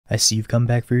I see you've come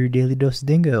back for your daily dose of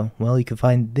dingo. Well, you can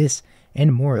find this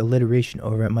and more alliteration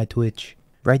over at my Twitch.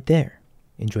 Right there.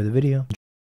 Enjoy the video.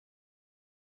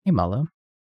 Hey Malo.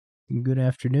 Good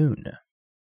afternoon.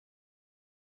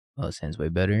 Oh, this sounds way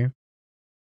better.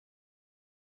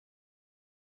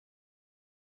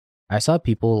 I saw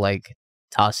people like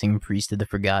tossing Priest of the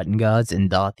Forgotten Gods and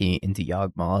Dothi into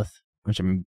Yawgmoth, which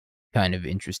I'm kind of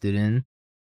interested in.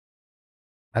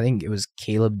 I think it was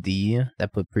Caleb D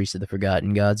that put Priest of the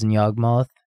Forgotten Gods in Yawgmoth,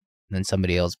 and then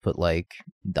somebody else put like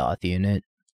Dothi in it.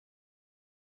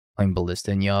 Playing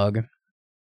Ballista and Yawg.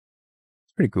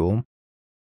 It's pretty cool.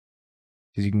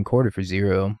 Because you can court it for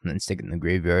 0 and then stick it in the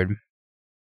graveyard.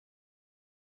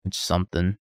 Which is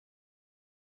something.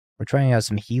 We're trying out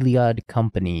some Heliod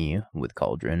Company with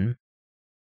Cauldron.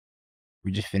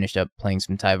 We just finished up playing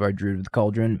some Tyvar Druid with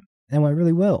Cauldron, and it went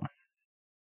really well.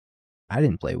 I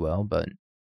didn't play well, but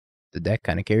the deck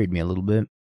kind of carried me a little bit.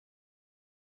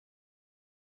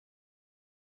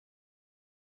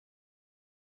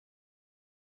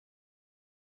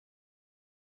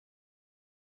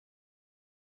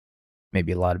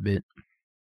 Maybe a lot of it.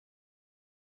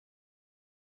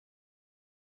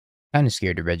 Kind of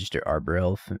scared to register Arbor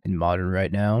Elf in Modern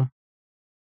right now.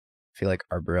 I feel like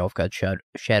Arbor Elf got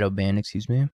shadow banned, excuse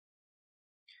me.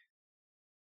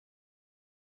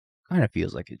 Kind of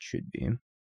feels like it should be.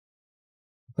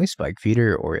 Play Spike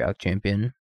Feeder or Auriok Champion.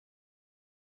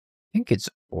 I think it's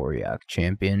Auriok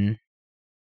Champion.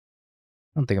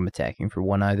 I don't think I'm attacking for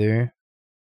one either.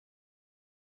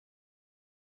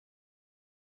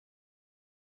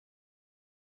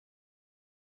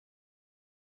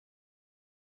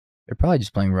 They're probably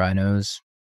just playing Rhinos,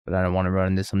 but I don't want to run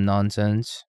into some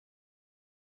nonsense.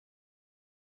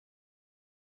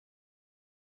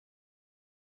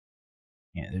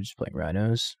 Yeah, they're just playing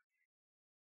Rhinos.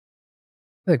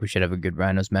 I feel like we should have a good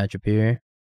Rhinos matchup here.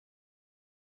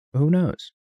 But who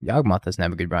knows? Yawgmoth doesn't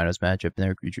have a good Rhinos matchup in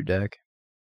their creature deck.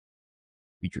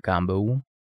 Creature combo.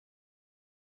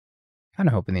 Kind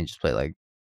of hoping they just play like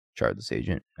Chalice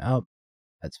Agent. Oh,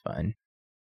 that's fine.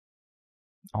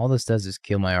 All this does is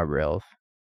kill my Arbor Elf.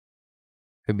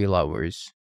 Could be a lot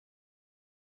worse.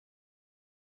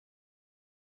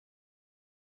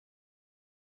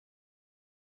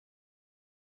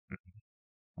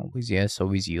 Always yes,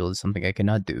 always yield is something I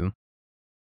cannot do.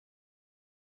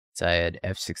 So I had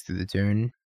F6 through the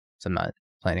turn, so I'm not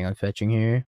planning on fetching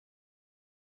here.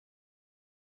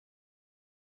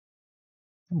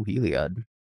 Oh, Heliod.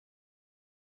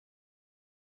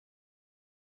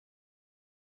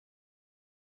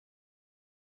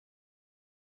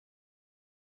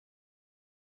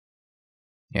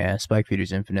 Yeah, Spike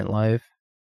Feeder's infinite life.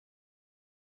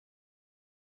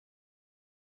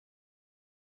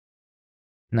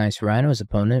 Nice Rhino's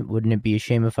opponent. Wouldn't it be a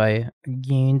shame if I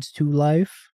gained 2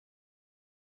 life?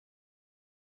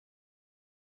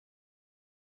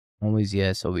 Always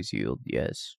yes, always yield,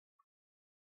 yes.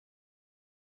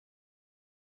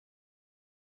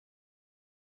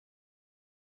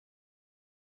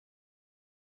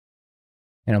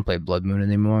 I don't play Blood Moon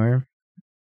anymore.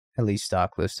 At least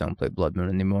stock lists don't play Blood Moon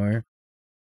anymore.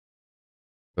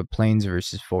 But Plains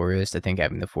versus Forest, I think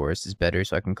having the Forest is better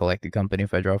so I can collect the company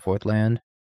if I draw 4th land.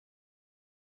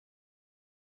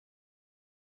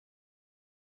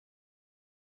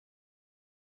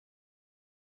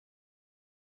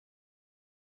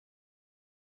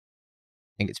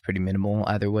 I think it's pretty minimal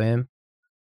either way.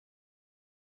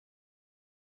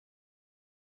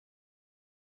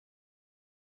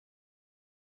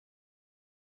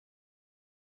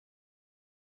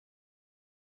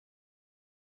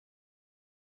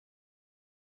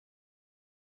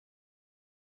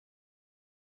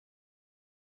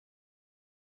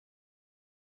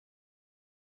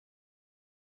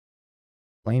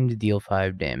 Flame to deal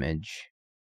 5 damage.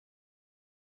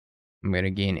 I'm going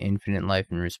to gain infinite life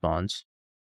in response.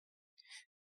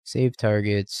 Save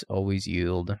targets, always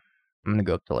yield. I'm going to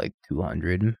go up to like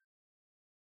 200.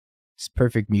 It's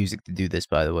perfect music to do this,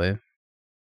 by the way.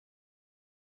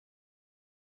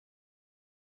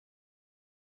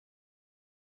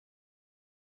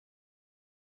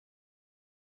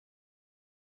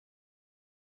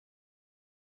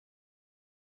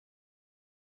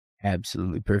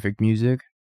 Absolutely perfect music.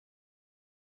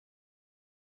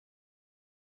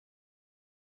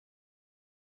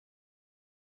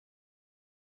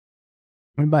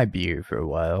 We might be here for a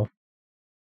while.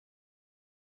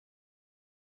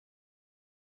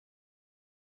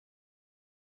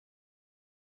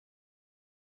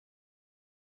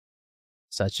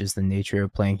 Such is the nature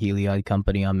of playing Heliod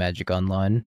Company on Magic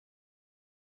Online.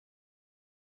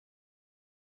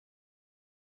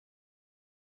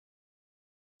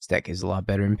 This deck is a lot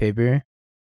better in paper.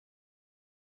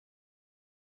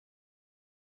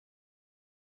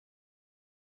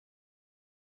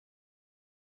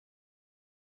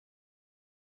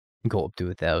 Go up to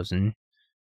 1,000.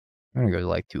 I'm gonna go to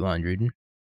like 200. If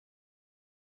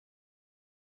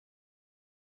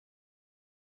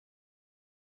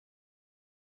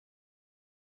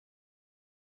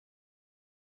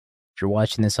you're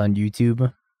watching this on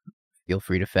YouTube, feel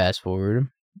free to fast forward.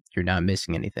 You're not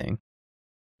missing anything.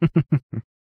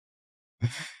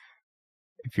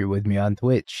 If you're with me on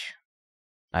Twitch,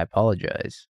 I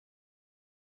apologize.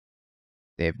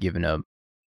 They have given up.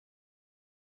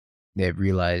 They have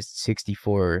realized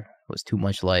 64 was too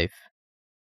much life.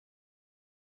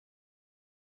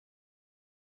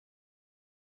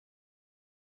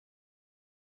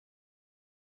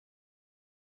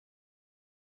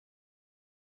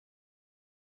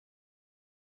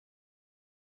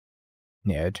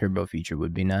 Yeah, a turbo feature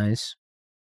would be nice.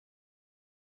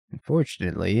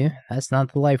 Unfortunately, that's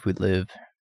not the life we live.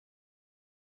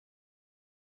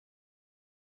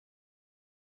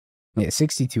 Yeah,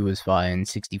 62 was fine.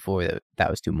 64, that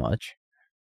was too much.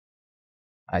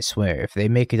 I swear, if they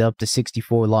make it up to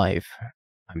 64 life,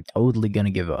 I'm totally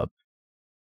gonna give up.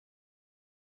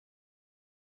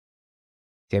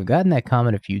 They've gotten that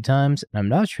comment a few times, and I'm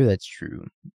not sure that's true.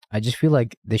 I just feel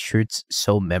like this shirt's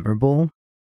so memorable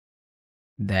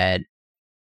that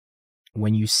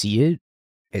when you see it,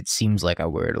 it seems like I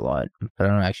wear it a lot, but I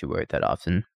don't actually wear it that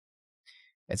often.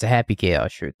 It's a Happy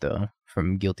Chaos shirt, though,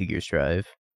 from Guilty Gear Strive.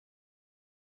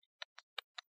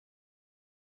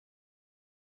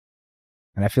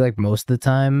 And I feel like most of the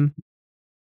time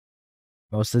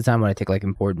when I take like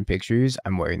important pictures,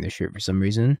 I'm wearing this shirt for some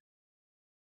reason.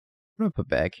 What do I put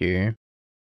back here?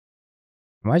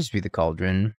 It might just be the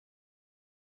Cauldron.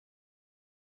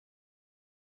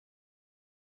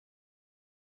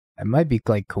 It might be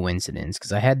like coincidence,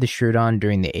 because I had the shirt on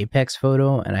during the Apex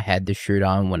photo, and I had the shirt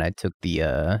on when I took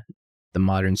the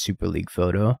Modern Super League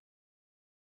photo.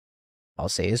 I'll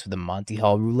say this with the Monty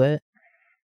Hall roulette.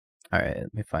 Alright,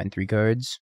 let me find 3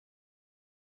 cards.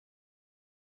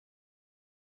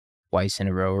 Twice in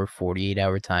a row or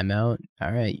 48-hour timeout.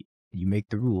 Alright, you make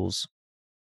the rules.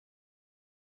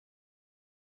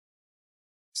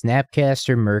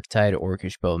 Snapcaster, Murktide,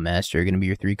 Orcish Bowmaster are going to be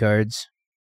your 3 cards.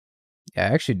 Yeah,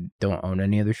 I actually don't own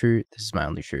any other shirt. This is my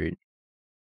only shirt.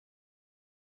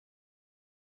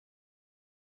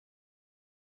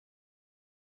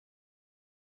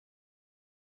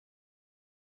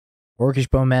 Orcish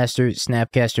Bowmaster,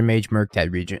 Snapcaster, Mage,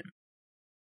 Murktide, Regent.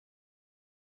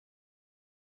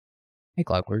 Hey,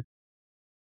 Clockwork.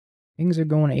 Things are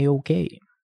going A-okay.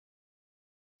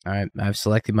 Alright, I've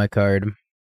selected my card.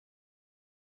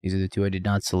 These are the 2 I did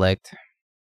not select.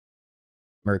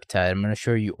 Murktide. I'm going to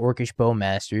show you Orcish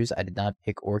Bowmasters. I did not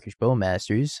pick Orcish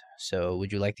Bowmasters. So,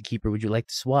 would you like to keep or would you like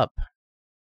to swap?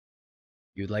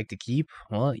 You'd like to keep?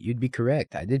 Well, you'd be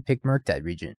correct. I did pick Murktide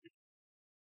Regent.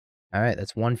 Alright,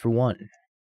 that's 1 for 1.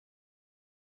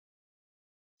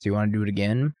 So you want to do it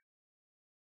again?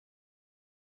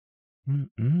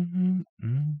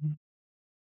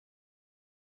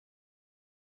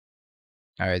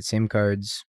 Alright, same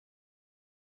cards.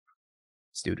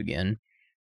 Let's do it again.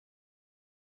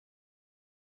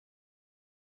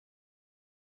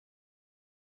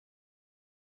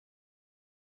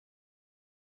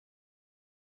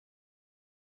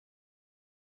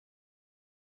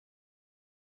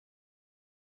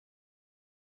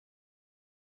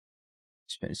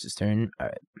 Let's finish this turn.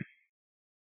 Alright.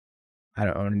 I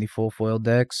don't own any full foil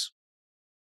decks.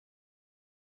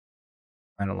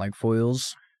 I don't like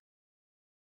foils.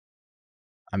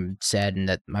 I'm saddened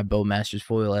that my Bowmaster's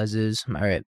foil as is.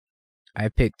 Alright. I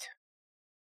picked.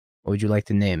 What would you like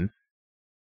to name?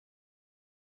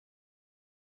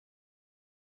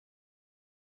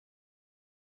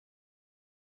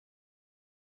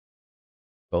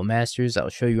 Bowmasters, I'll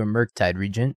show you a Murktide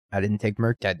Regent. I didn't take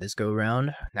Murktide this go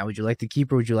around. Now would you like to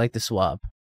keep or would you like to swap?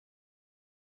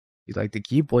 You'd like to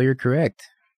keep? Well, you're correct.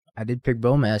 I did pick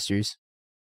Bowmasters.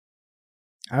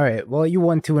 Alright, well, you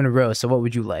won 2 in a row, so what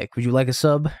would you like? Would you like a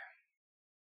sub?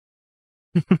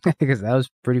 Because that was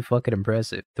pretty fucking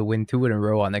impressive to win 2 in a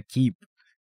row on a keep.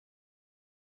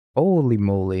 Holy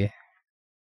moly.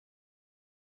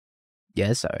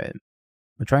 Yes, alright.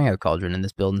 We're trying out Cauldron in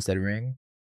this build instead of Ring.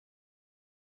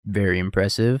 Very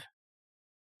impressive.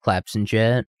 Claps in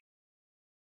chat.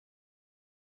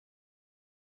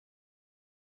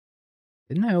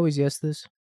 Didn't I always guess this?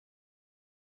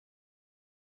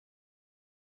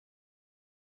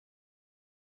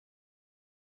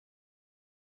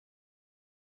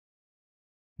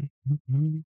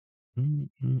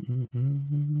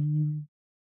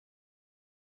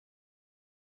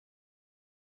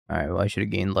 Alright, well, I should have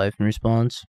gained life in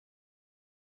response.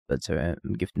 That's alright.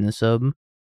 I'm gifting the sub.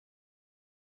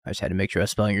 I just had to make sure I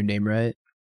was spelling your name right.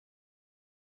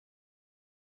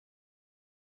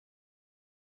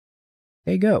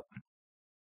 There you go.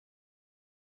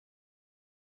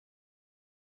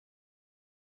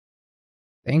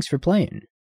 Thanks for playing.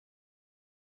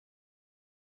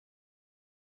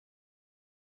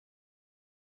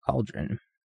 Cauldron.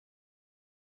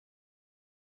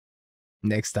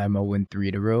 Next time I'll win 3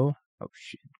 in a row. Oh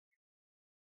shit.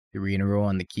 3 in a row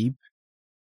on the keep.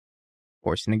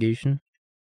 Force negation.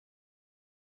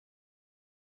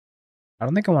 I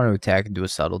don't think I want to attack and do a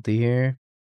subtlety here.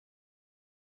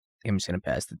 I think I'm just going to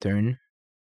pass the turn.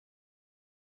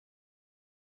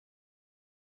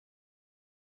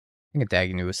 I think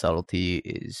attacking into a subtlety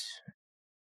is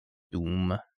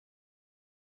Doom.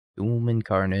 Doom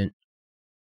incarnate.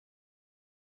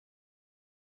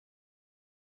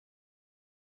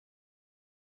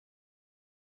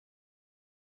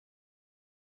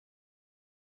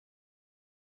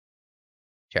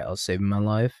 Chalice saving my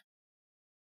life.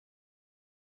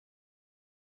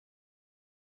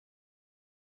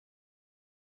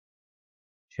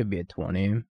 Should be a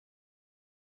 20.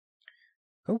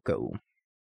 CoCo.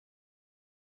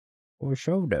 Or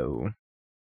Shodo.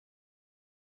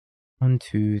 1,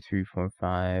 2, 3, 4,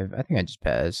 5. I think I just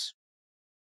pass.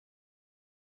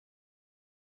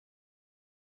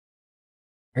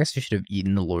 I guess I should have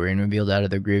eaten the Lorien revealed out of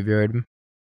their graveyard. In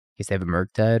case they have a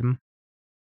Murktide.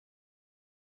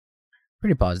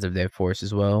 Pretty positive they have Force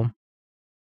as well.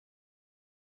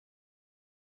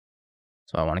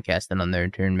 So I want to cast it on their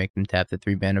turn, make them tap the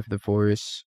 3 mana for the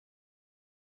Force.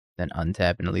 Then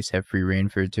untap and at least have free reign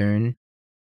for a turn.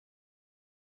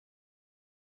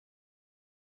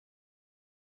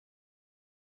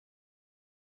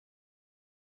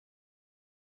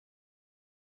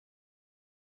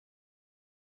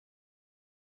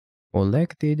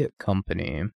 Collected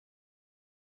Company.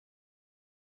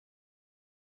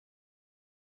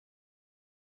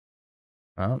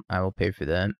 Well, I will pay for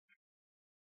that.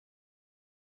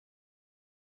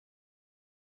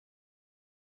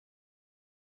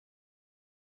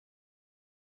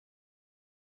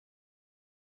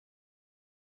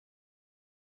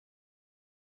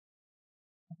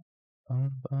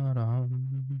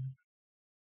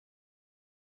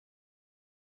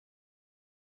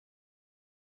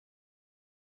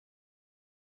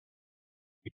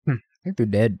 I think they're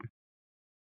dead.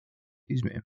 Excuse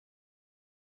me.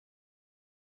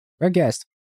 Red guest.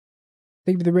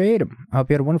 Thank you for the raid. I hope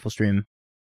you had a wonderful stream.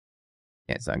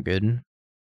 Yeah, it's not good.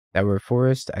 That were a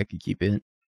forest, I could keep it.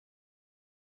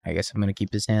 I guess I'm gonna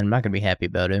keep this hand. I'm not gonna be happy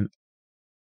about it.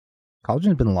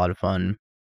 Cauldron's been a lot of fun.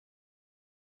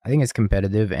 I think it's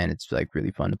competitive and it's like really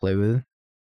fun to play with.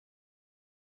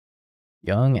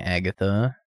 Young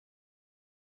Agatha.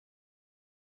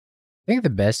 I think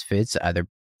the best fits either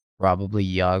probably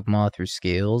Yawgmoth or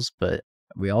Scales, but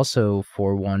we also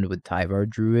 4-1 with Tyvar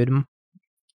Druid,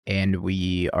 and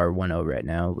we are 1-0 right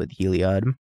now with Heliod.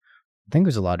 I think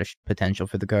there's a lot of potential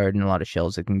for the card and a lot of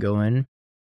shells that can go in.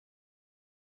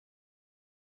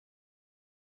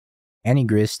 Any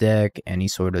Grist deck, any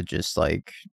sort of just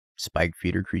like Spike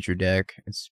Feeder creature deck,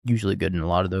 it's usually good in a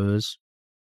lot of those.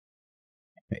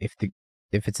 If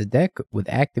it's a deck with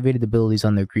activated abilities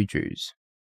on their creatures,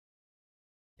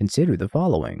 consider the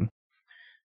following.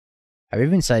 I've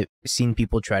even seen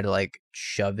people try to like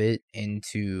shove it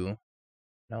into...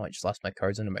 No, I just lost my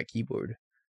cards under my keyboard.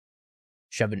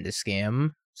 Shove it into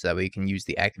Scam, so that way you can use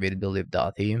the activated ability of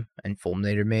Dothi and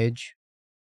Fulminator Mage,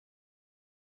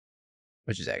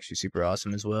 which is actually super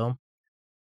awesome as well.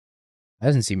 That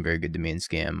doesn't seem very good to me in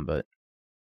Scam, but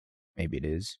maybe it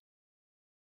is.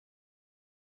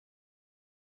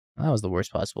 Well, that was the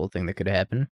worst possible thing that could have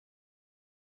happened.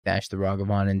 Dash the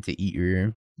Ragavan in to eat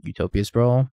your Utopia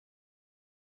Sprawl.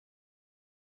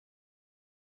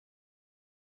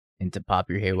 And to pop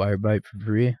your Haywire Mite for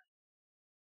free.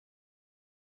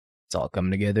 It's all coming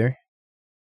together.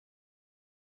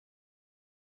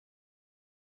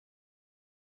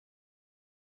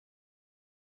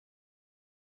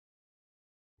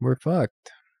 We're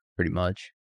fucked, pretty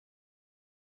much.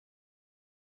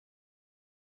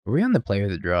 Are we on the play or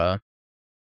the draw? I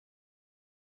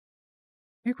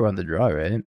think we're on the draw,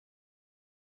 right?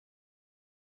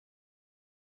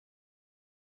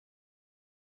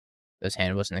 This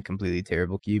hand wasn't a completely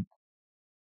terrible keep.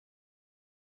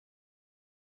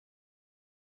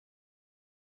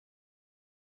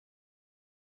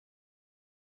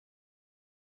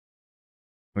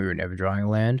 We were never drawing a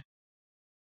land.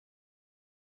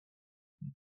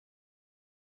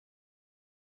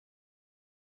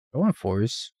 I want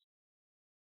Force.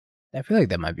 I feel like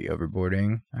that might be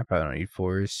overboarding. I probably don't need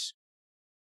Force.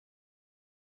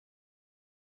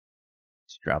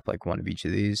 Just drop like one of each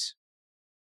of these.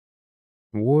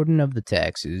 Warden of the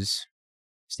Taxes.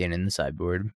 Stand in the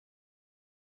sideboard.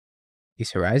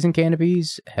 These Horizon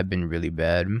Canopies have been really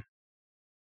bad.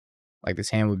 Like, this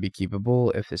hand would be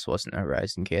keepable if this wasn't a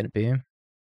Horizon Canopy.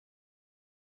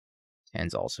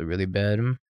 Hand's also really bad.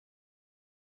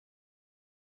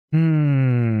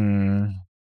 Not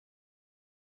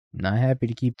happy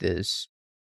to keep this.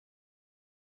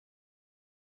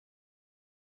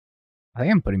 I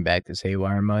think I'm putting back this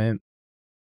Haywire Mite.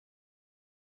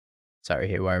 Sorry,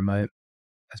 Haywire Mite.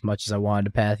 As much as I wanted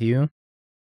to path you.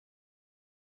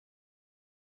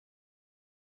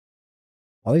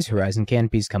 All these Horizon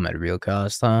Canopies come at a real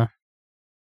cost, huh?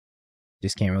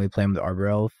 Just can't really play them with Arbor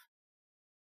Elf.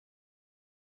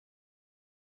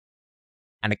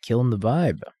 Kinda killing the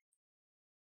vibe.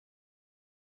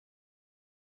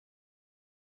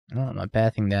 Oh, I'm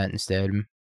pathing that instead. I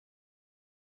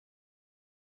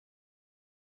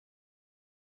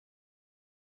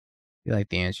feel like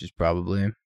the answer is probably.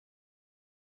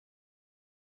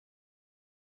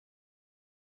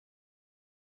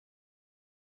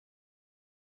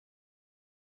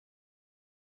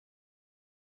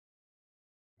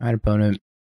 Alright, opponent.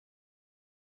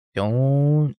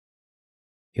 Don't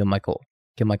kill my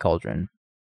cauldron.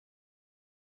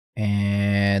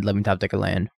 And let me top deck a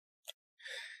land.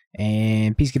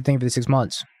 And Peacekeeper, thank you for the 6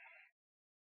 months.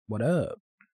 What up?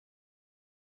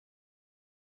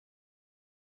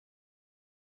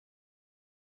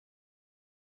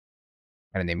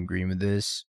 Gotta name green with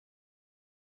this.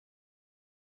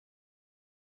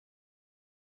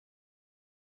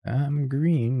 I'm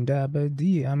green,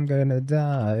 dabba-dee, I'm gonna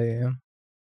die.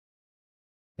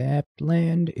 Tap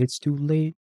land, it's too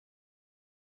late.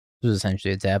 This was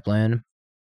essentially a tap land.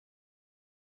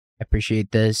 I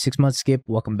appreciate the 6 month skip.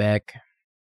 Welcome back.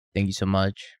 Thank you so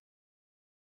much.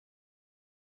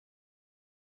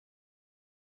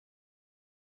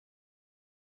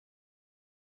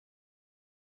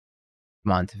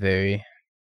 Come on, Teferi.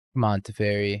 Come on,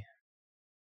 Teferi.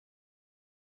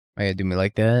 Why you gotta do me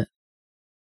like that?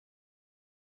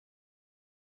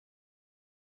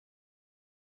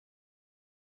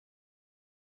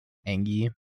 Angie.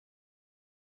 It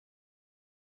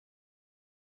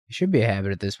should be a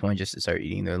habit at this point just to start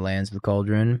eating their lands with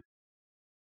Cauldron.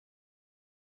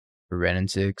 For Ren and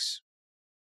 6.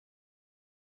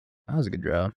 That was a good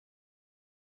draw.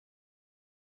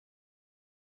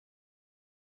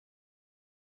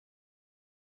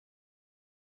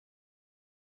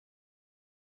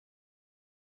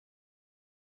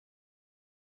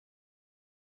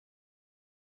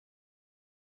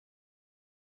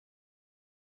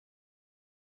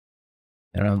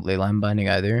 I don't have Leyline Binding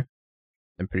either.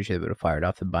 I'm pretty sure they would have fired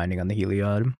off the binding on the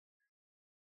Heliod.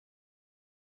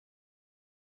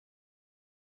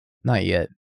 Not yet.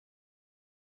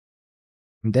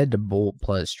 I'm dead to Bolt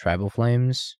plus Tribal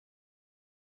Flames.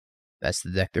 That's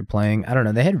the deck they're playing. I don't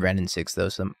know. They had Ren and 6 though,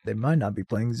 so they might not be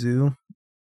playing Zoo.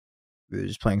 They're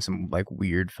just playing some like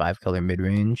weird 5-color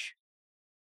mid-range.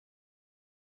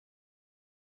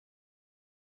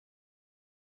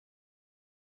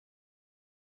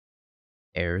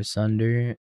 Air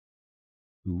Asunder.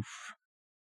 Oof.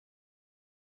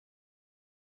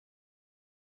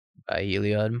 By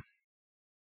Heliod.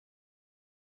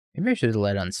 Maybe I should have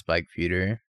led on Spike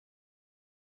Feeder.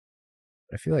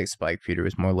 I feel like Spike Feeder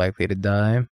was more likely to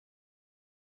die.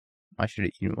 I should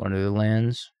have eaten one of the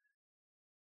lands.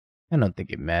 I don't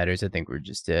think it matters. I think we're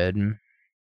just dead.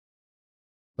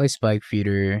 Play Spike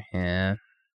Feeder. Yeah.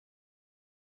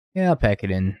 Yeah, I'll pack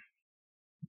it in.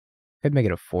 Could make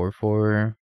it a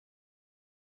 4/4.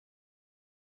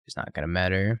 It's not gonna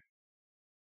matter.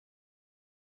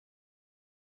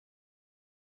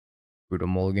 Brutal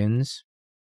Mulligans.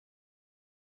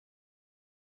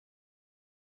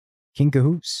 King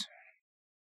Cahoots.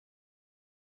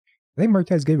 I think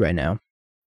Murktide good right now.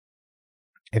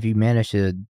 If you manage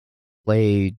to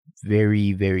play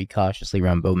very, very cautiously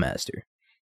around Bowmaster.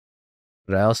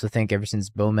 But I also think ever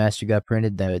since Bowmaster got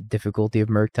printed, the difficulty of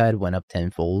Murktide went up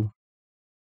tenfold.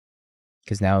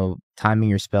 Because now timing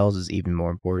your spells is even more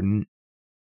important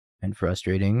and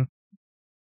frustrating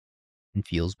and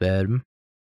feels bad.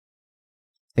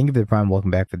 Thank you for the Prime.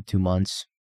 Welcome back for the 2 months.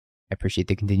 I appreciate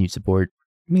the continued support.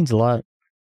 It means a lot.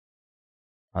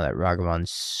 Oh, that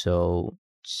Ragavan's so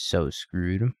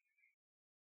screwed.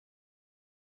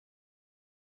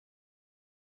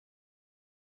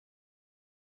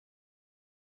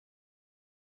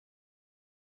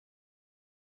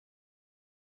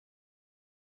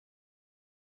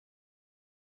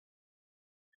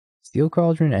 Steel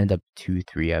Cauldron ended up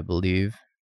 2/3, I believe.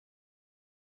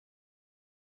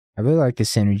 I really like the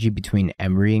synergy between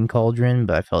Emery and Cauldron,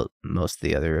 but I felt most of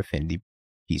the other affinity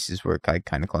pieces were kind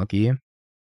of clunky.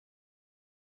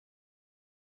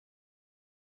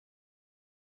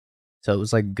 So it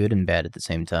was like good and bad at the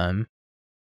same time.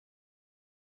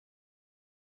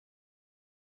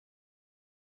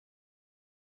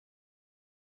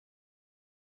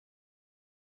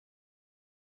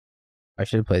 I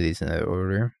should have played these in that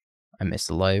order. I missed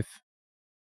a life.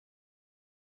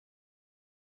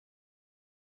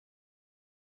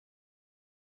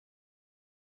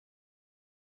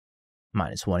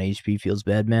 Minus 1 HP feels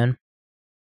bad, man.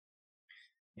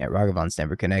 Yeah, Ragavon's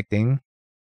never connecting.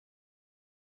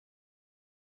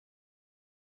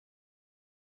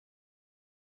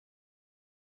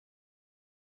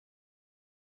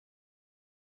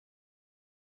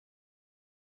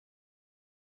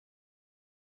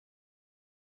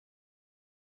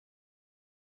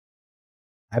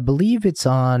 I believe it's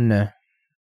on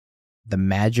the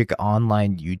Magic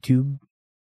Online YouTube.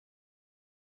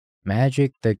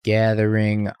 Magic the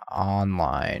Gathering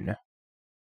Online.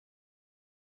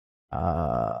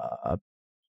 Oh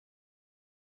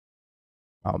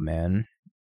man.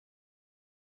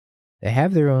 They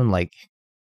have their own like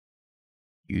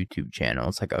YouTube channel.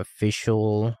 It's like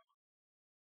official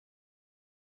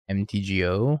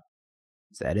MTGO.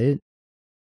 Is that it?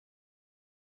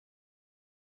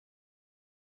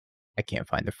 I can't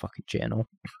find their fucking channel.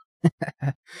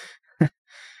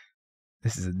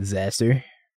 This is a disaster.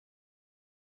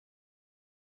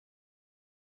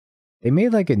 They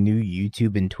made like a new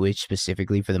YouTube and Twitch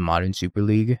specifically for the Modern Super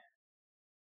League.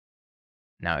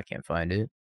 Now I can't find it.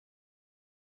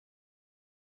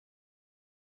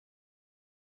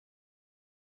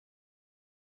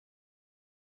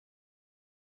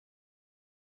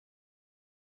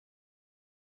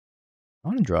 I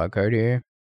want to draw a card here.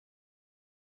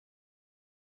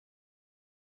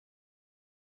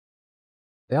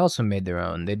 They also made their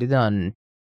own. They did it on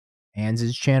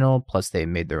Hans's channel, plus they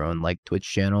made their own like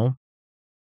Twitch channel.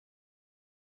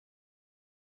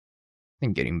 I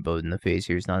think getting bowed in the face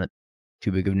here is not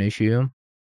too big of an issue.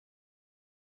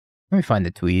 Let me find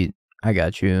the tweet. I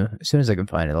got you. As soon as I can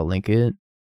find it, I'll link it.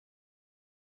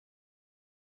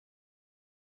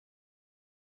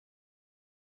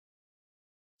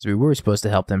 So we were supposed to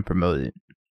help them promote it.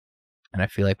 And I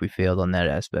feel like we failed on that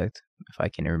aspect. If I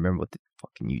can't remember what the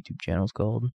fucking YouTube channel is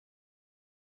called.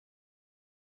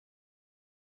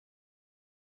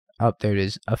 Oh, there it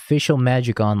is. Official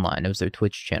Magic Online. It was their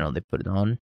Twitch channel. They put it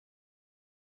on.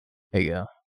 There you go.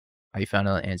 Oh, you found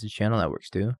it on Anza's channel? That works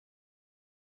too.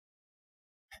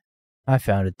 I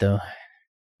found it though.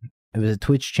 It was a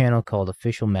Twitch channel called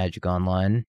Official Magic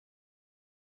Online.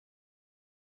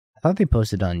 I thought they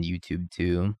posted on YouTube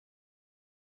too.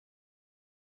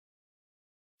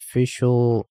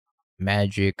 Official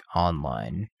Magic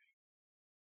Online.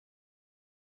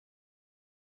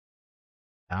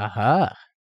 Aha!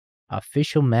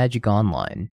 Official Magic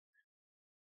Online.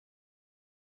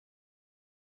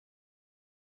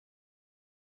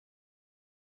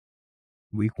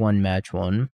 Week 1, Match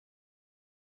 1.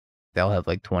 They'll have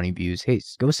like 20 views. Hey,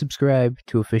 go subscribe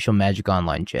to Official Magic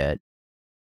Online chat.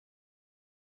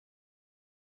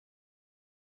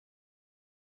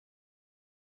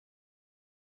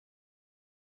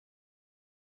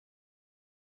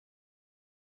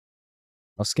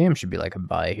 Well, Scam should be like a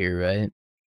buy here, right?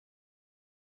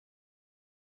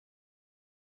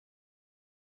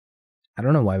 I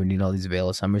don't know why we need all these Veil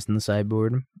of Summers in the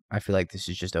sideboard. I feel like this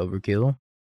is just overkill.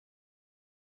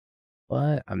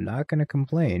 But I'm not going to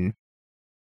complain.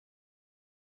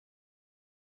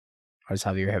 Or does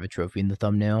Javier have a trophy in the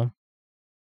thumbnail?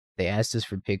 They asked us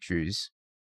for pictures.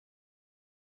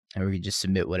 And we could just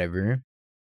submit whatever.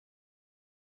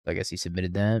 I guess he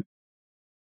submitted that.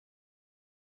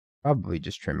 Probably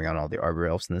just trimming on all the Arbor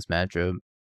Elves in this matchup.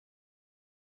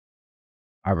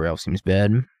 Arbor Elf seems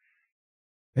bad.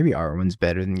 Maybe Arwen's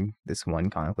better than this one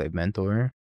Conclave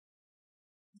Mentor.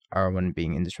 Arwen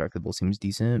being indestructible seems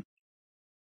decent.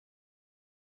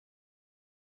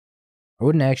 I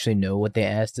wouldn't actually know what they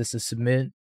asked us to submit.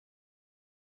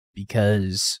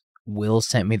 Because Will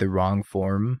sent me the wrong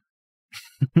form.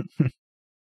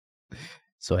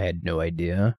 So I had no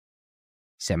idea.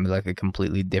 He sent me like a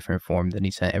completely different form than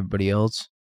he sent everybody else.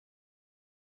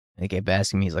 And he kept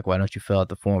asking me, he's like, why don't you fill out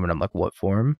the form? And I'm like, what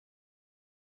form?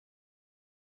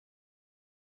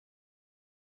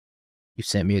 You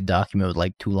sent me a document with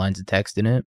like 2 lines of text in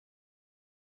it.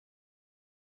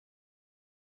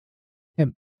 Yep.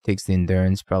 Takes the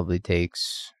endurance, probably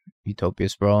takes Utopia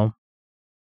Sprawl.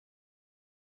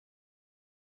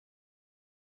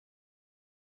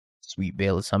 Sweet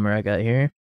Veil of Summer I got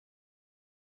here.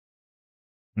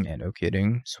 Yeah, no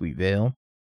kidding. Sweet Veil.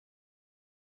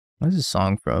 What is this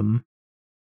song from?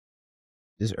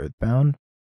 Is this Earthbound?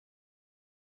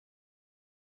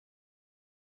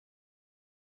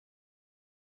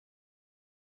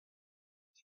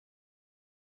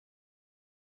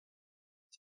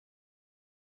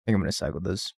 think I'm gonna cycle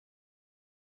this.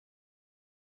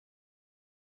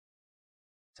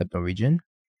 Except Norwegian.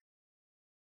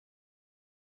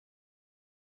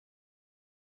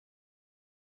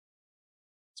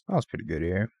 Smells pretty good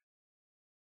here.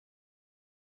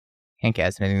 Can't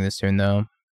cast anything this turn though.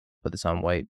 Put this on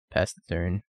white past the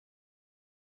turn.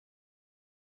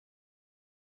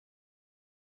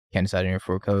 Can't decide on your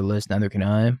 4-color list, neither can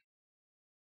I.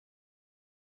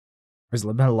 There's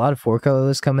been a lot of 4-color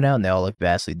lists coming out and they all look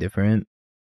vastly different.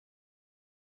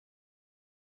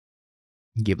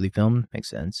 Ghibli film, makes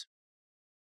sense.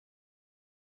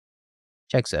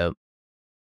 Checks out.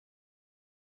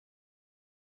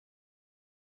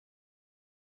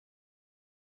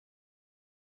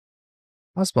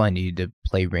 Possible I needed to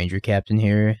play Ranger-Captain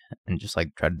here and just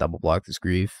like try to double block this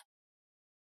grief.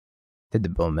 Did the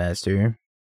Bowmaster.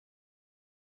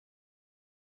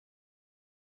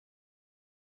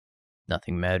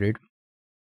 Nothing mattered.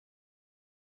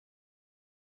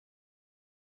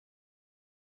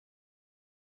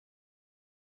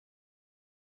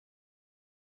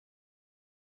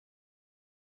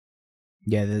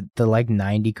 Yeah, the like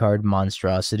 90 card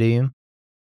monstrosity.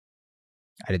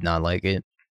 I did not like it.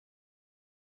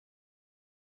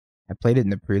 I played it in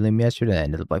the prelim yesterday. I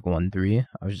ended up like 1-3.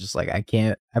 I was just like, I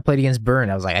can't. I played against Burn.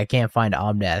 I was like, I can't find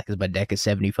Omnath because my deck is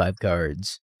 75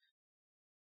 cards.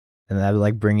 And then I would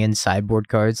like bring in sideboard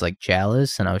cards like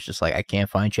Chalice, and I was just like, I can't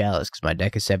find Chalice because my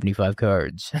deck is 75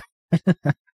 cards. It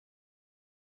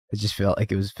just felt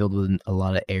like it was filled with a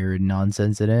lot of error and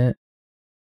nonsense in it.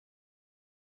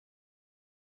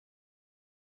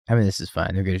 I mean, this is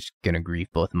fine. They're just gonna grief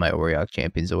both of my Auriok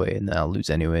Champions away, and then I'll lose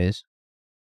anyways.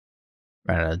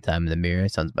 Run out of time in the mirror.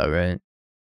 Sounds about right.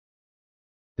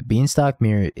 The Beanstalk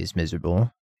mirror is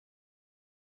miserable.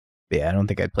 But yeah, I don't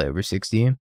think I'd play over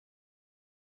 60.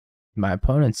 My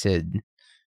opponent said,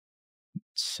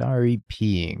 sorry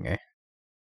peeing.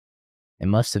 They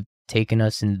must have taken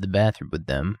us into the bathroom with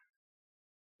them.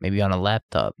 Maybe on a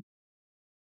laptop.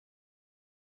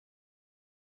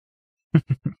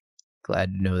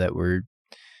 Glad to know that we're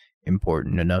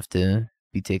important enough to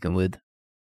be taken with.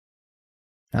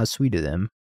 How sweet of them.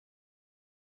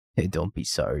 Hey, don't be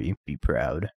sorry, be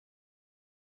proud.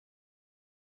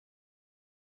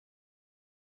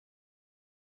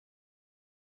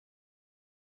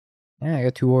 Yeah, I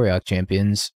got 2 Auriok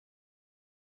Champions.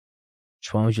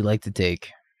 Which one would you like to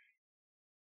take?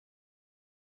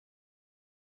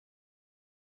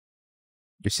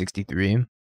 You're 63.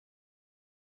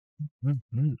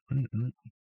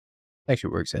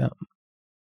 Actually works out.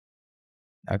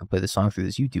 I can play the song through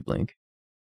this YouTube link.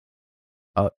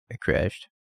 Oh, it crashed.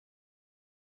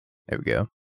 There we go.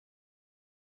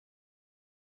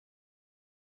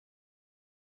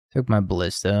 Took my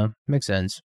Ballista. Makes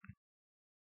sense.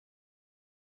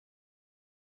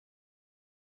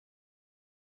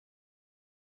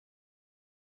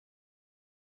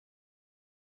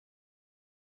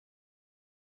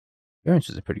 Orange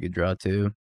is a pretty good draw,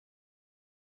 too.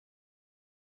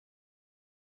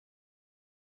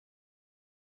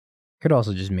 Could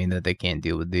also just mean that they can't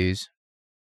deal with these.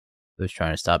 They're just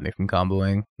trying to stop me from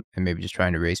comboing, and maybe just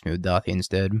trying to race me with Dathi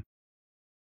instead.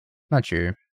 Not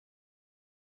sure.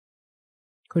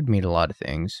 Could mean a lot of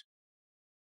things.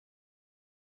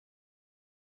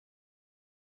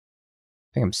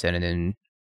 I think I'm sending in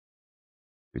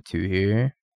for 2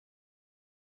 here.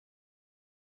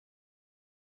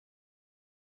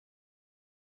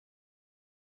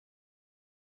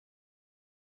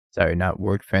 Sorry, not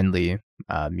word-friendly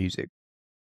music.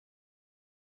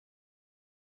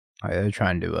 They're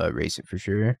trying to race it for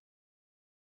sure.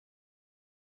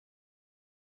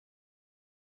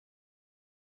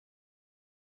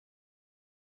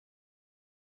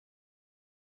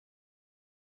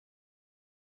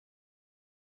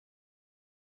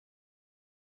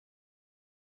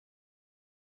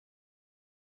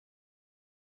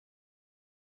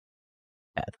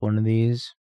 Path one of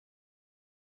these.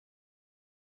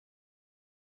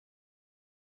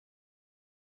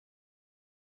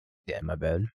 Yeah, my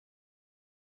bad.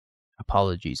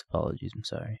 Apologies, I'm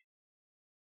sorry.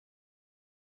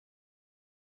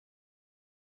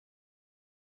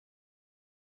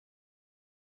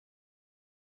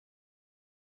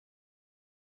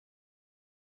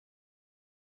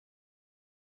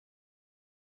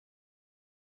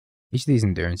 Each of these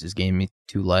endurances gained me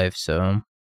 2 life, so I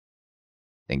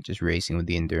think just racing with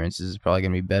the endurances is probably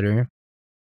going to be better.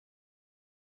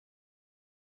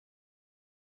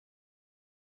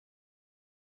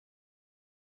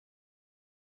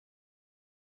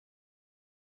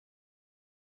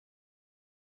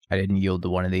 I didn't yield to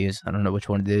one of these. I don't know which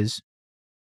one it is.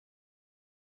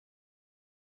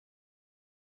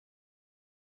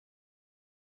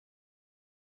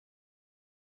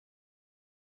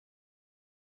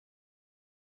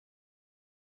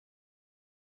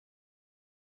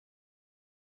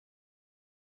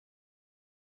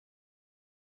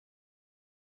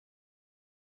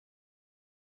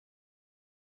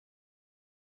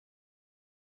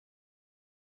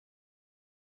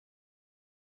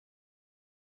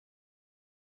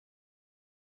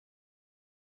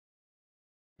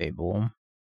 Fable.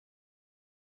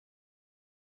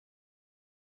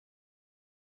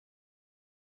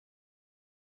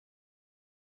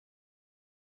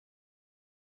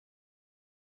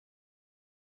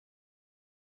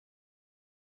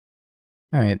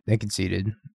 Alright, they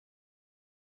conceded.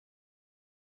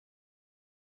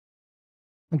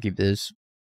 I'll keep this.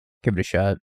 Give it a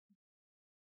shot.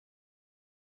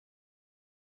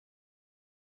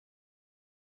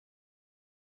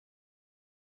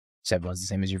 7 was the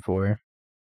same as your 4.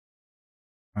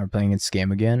 We're playing against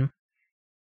Scam again.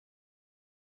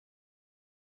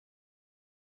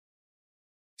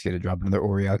 Just gotta drop another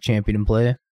Auriok Champion in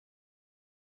play.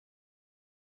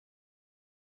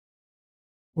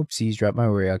 Whoopsies, drop my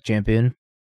Auriok Champion.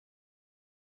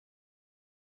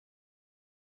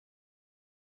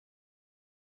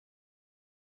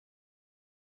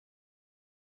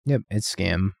 Yep, it's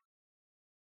Scam.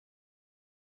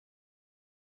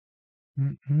 I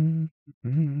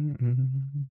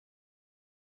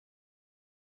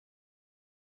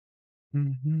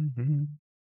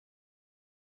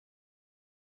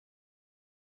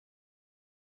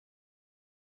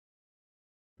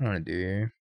want to do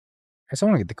here. I just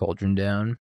want to get the Cauldron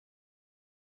down.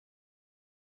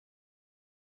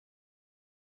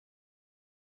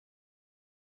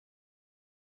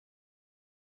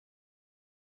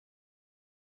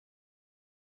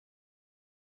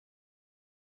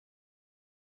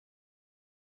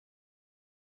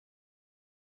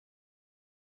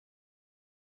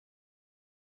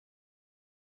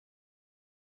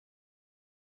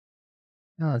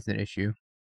 No, that's an issue.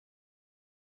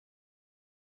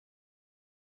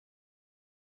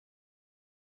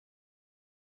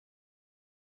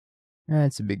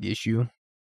 That's a big issue.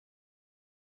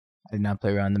 I did not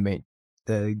play around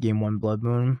the game 1 Blood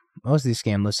Moon. Most of these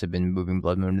scam lists have been moving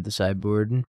Blood Moon to the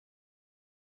sideboard.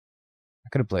 I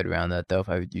could have played around that though if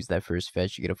I would use that first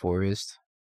fetch to get a forest.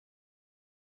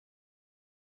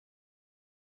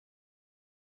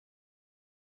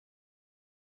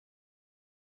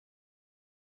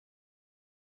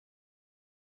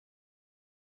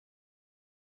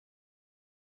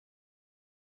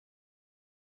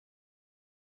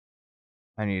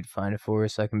 I need to find a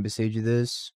forest so I can Boseiju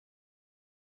this.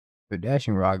 But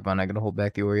Dashing Rockbond, I gotta hold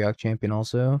back the Auriok Champion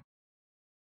also.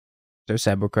 There's a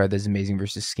sideboard card that's amazing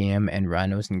versus Scam and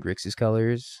Rhinos and Grixis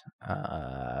colors.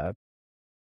 I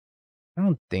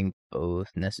don't think both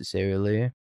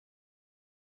necessarily.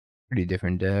 Pretty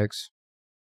different decks.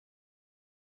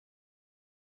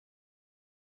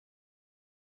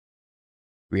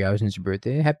 3 hours since your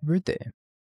birthday. Happy birthday.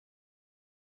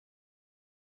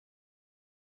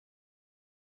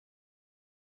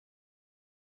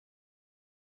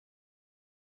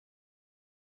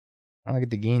 I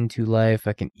get to gain 2 life.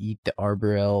 I can eat the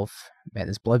Arbor Elf. Man,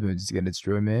 this Blood Moon is gonna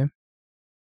destroy me.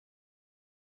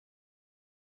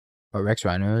 Oh, Rex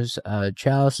Rhinos.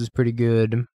 Chalice is pretty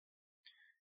good.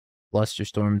 Bluster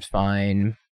Storm's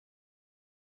fine.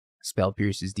 Spell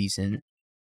Pierce is decent.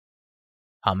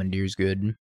 Commandeer's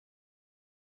good.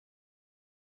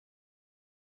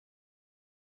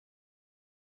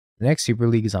 The next Super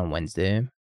League is on Wednesday.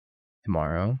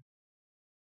 Tomorrow.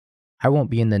 I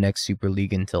won't be in the next Super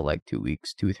League until like 2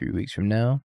 weeks, 2 or 3 weeks from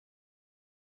now.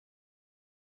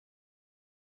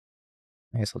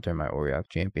 I guess I'll turn my Auriok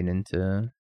Champion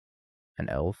into an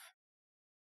elf.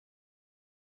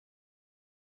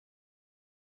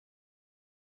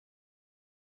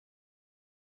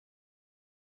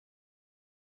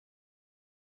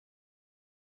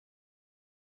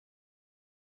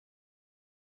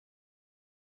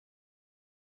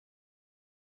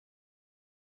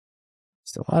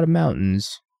 Still a lot of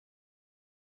mountains.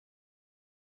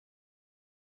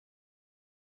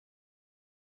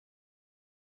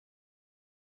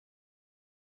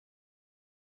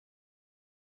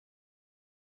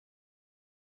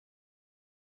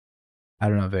 I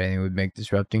don't know if anything would make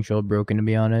Disrupting Shoal broken, to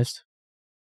be honest.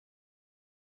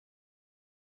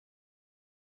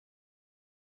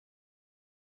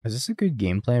 Is this a good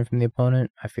game plan from the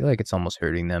opponent? I feel like it's almost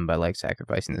hurting them by like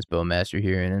sacrificing this Bowmaster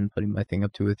here and then putting my thing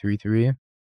up to a 3/3.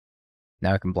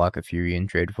 Now I can block a Fury and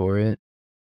trade for it.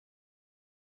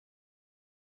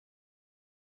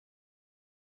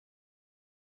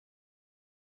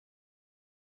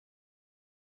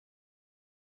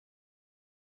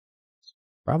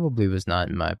 Probably was not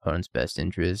in my opponent's best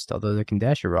interest, although they can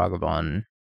dash a Ragavan.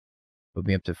 Put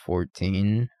me up to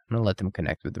 14. I'm gonna let them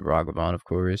connect with the Ragavan, of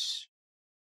course.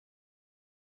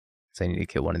 Because I need to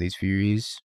kill one of these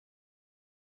Furies.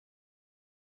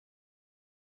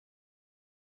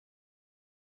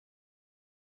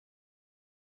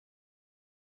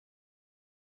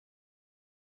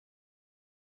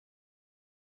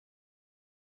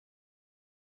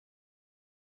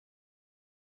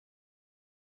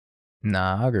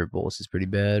 Nah, Augur Bolts is pretty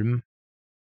bad.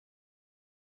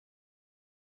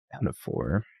 Down to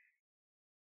 4.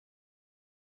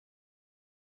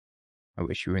 I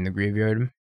wish you were in the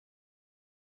graveyard.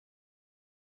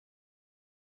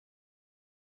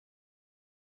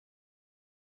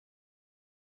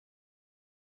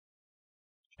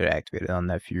 Should have activated on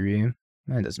that Fury.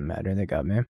 That doesn't matter, they got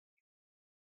me.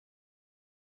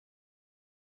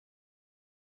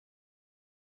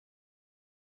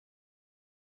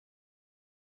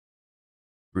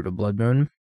 Brutal Blood Moon.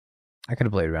 I could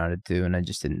have played around it too, and I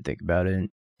just didn't think about it,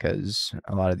 because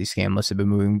a lot of these scamlists have been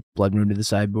moving Blood Moon to the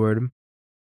sideboard.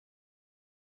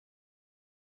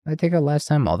 I take out last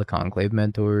time all the Conclave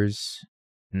Mentors,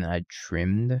 and I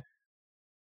trimmed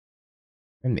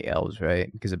the elves,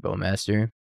 right? Because of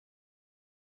Bowmaster.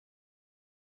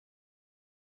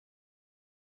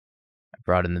 I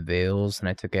brought in the Veils, and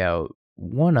I took out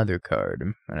one other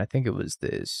card, and I think it was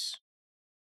this.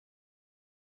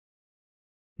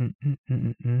 I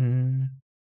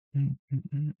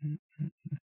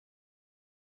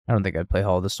don't think I'd play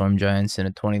Hall of the Storm Giants in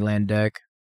a 20 land deck.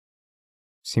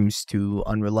 Seems too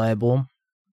unreliable,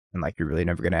 and like you're really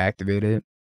never going to activate it.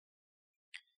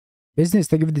 Business,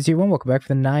 thank you for the tier 1. Welcome back for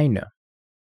the 9. I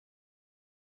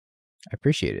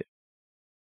appreciate it.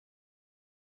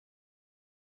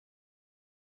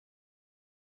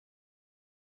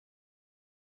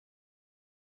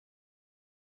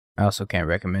 I also can't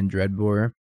recommend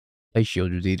Dreadbore. Play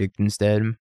Shieldred's Edict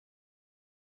instead.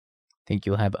 Think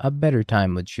you'll have a better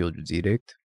time with Shieldred's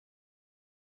Edict.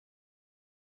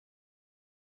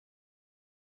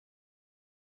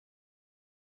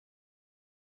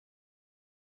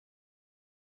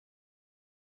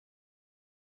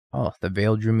 Oh, the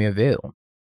Veil drew me a Veil.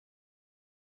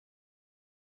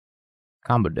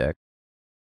 Combo deck.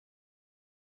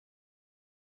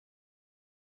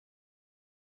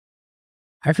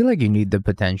 I feel like you need the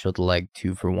potential to like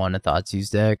 2-for-1 a Thoughtseize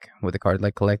deck with a card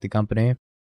like Collected Company.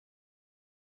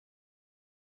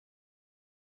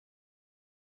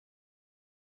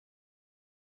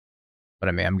 But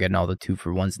I mean, I'm getting all the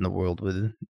 2-for-1s in the world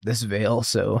with this Veil,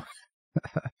 so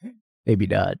maybe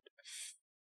not.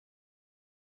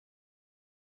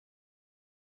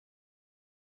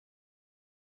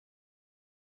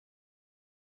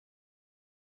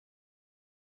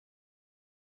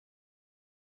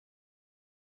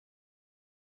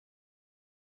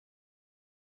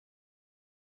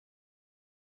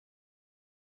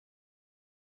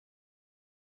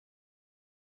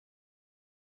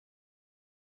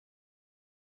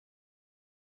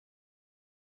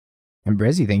 And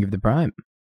Brezzy, thank you for the Prime.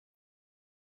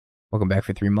 Welcome back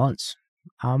for 3 months.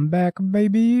 I'm back,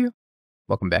 baby.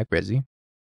 Welcome back, Brezzy.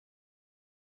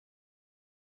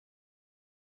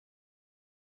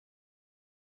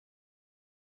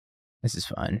 This is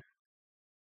fine.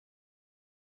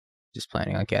 Just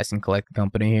planning on casting Collected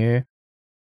Company here.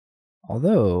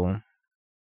 Although,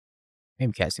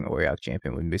 maybe casting Auriok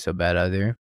Champion wouldn't be so bad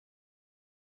either.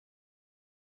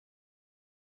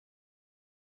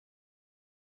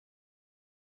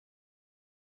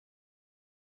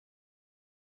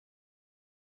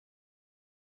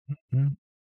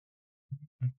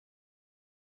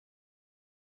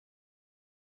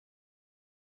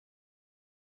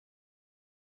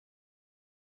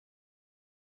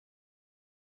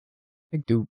 Big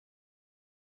dude.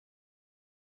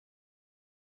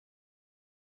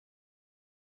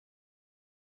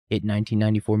 Hit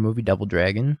 1994 movie Double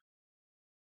Dragon.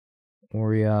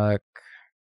 Auriok.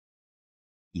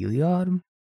 Heliod?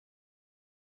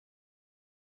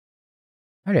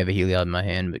 I'd have a Heliod in my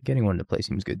hand, but getting one to play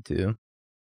seems good too.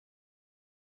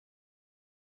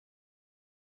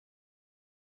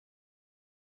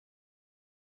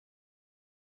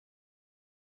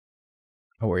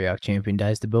 Auriok Champion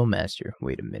dies to Bowmaster.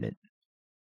 Wait a minute.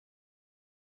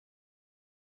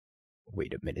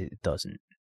 Wait a minute, it doesn't.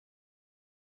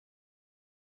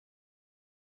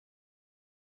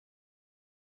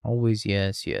 Always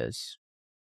yes, yes.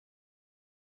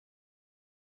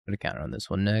 Put a counter on this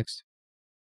one next.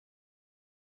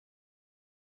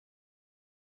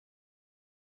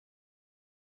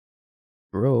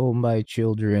 Grow, my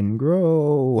children,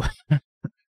 grow!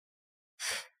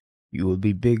 You will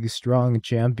be big, strong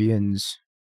champions.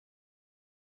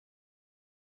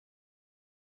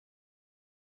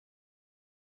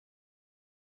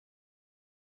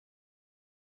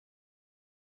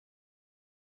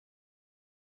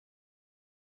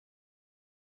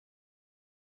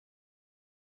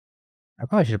 I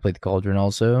probably should have played the Cauldron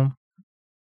also.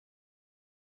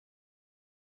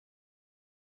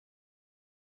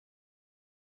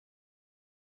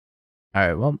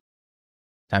 Alright, well,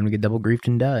 time to get double griefed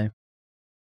and die.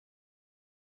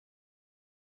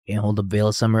 Can't hold a Veil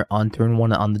of Summer on turn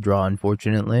 1 on the draw,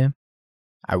 unfortunately.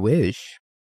 I wish.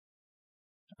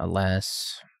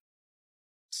 Alas,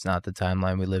 it's not the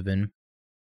timeline we live in.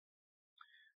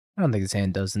 I don't think this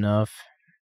hand does enough.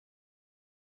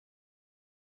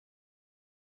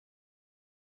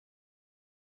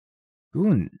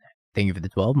 Goon, thank you for the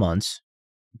 12 months.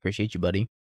 Appreciate you, buddy.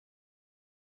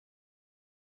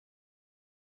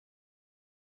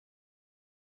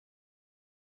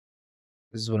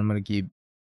 This is what I'm going to keep,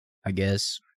 I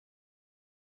guess.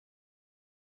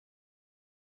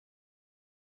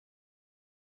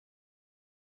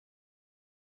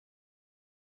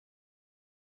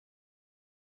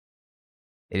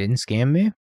 They didn't scam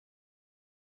me.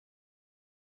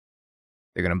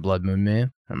 They're going to Blood Moon me.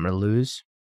 I'm going to lose.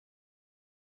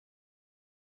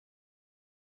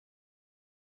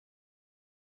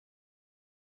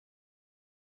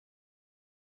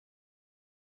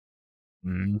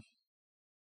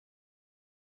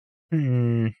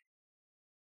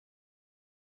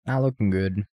 Not looking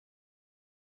good.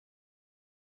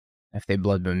 If they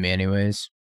Blood Moon me anyways.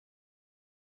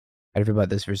 How do you feel about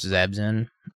this versus Abzan?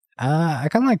 I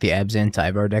kind of like the Abzan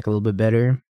Tyvar deck a little bit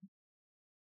better.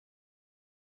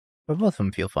 But both of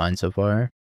them feel fine so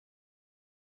far.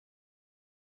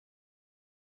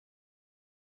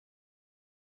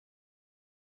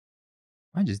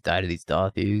 I just died to these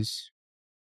Dothies.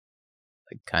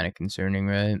 Like, kind of concerning,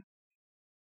 right?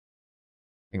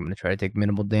 I think I'm going to try to take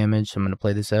minimal damage, so I'm going to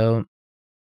play this out.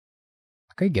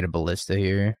 I could get a Ballista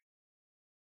here.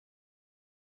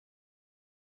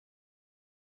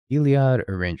 Heliod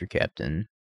or Ranger-Captain?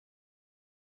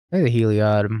 Play the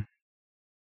Heliod. I'm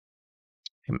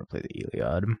going to play the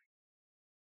Heliod.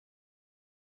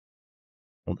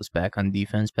 Hold this back on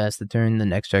defense past the turn. The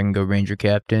next I can go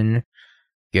Ranger-Captain,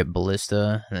 get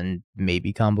Ballista, and then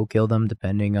maybe combo kill them,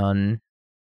 depending on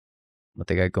what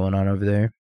they got going on over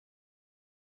there.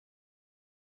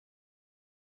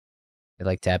 They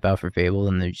like tap out for Fable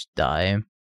and they just die.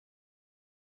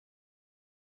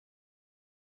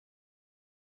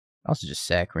 Also just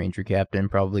sack Ranger-Captain,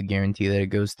 probably guarantee that it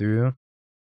goes through.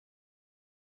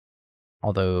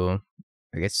 Although,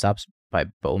 I guess stops by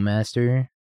Bowmaster.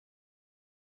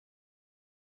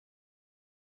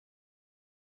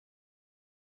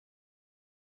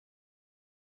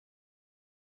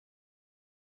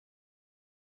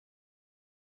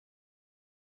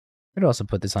 Could also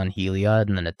put this on Heliod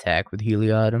and then attack with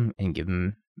Heliod and give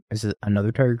him... Is it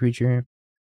another target creature?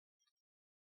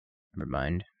 Never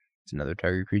mind. It's another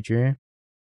target creature.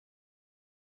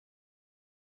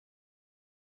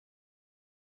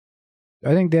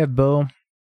 I think they have Bow.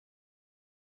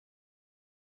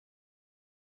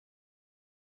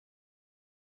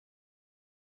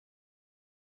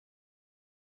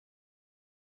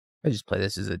 I just play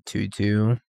this as a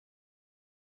 2-2.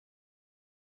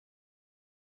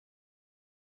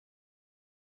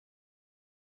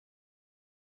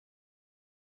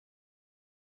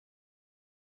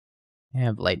 I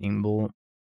have Lightning Bolt.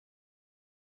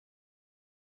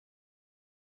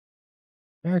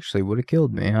 Actually, would have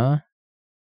killed me, huh?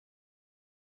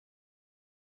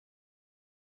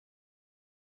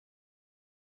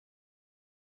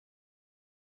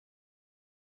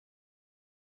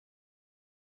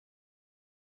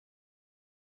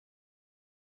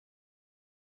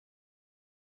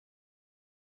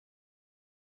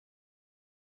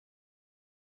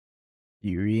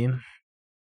 Fury.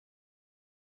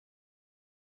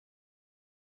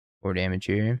 4 damage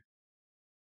here.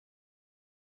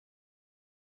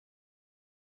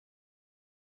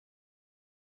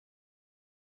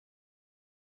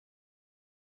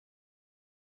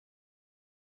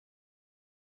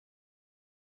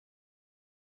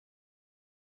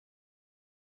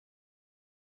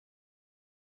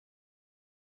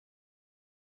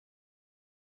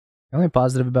 The only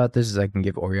positive about this is I can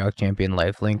give Auriok Champion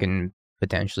lifelink and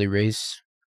potentially race.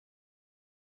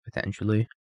 Potentially.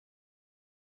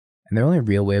 And the only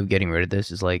real way of getting rid of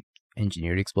this is like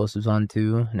engineered explosives on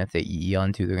 2. And if they EE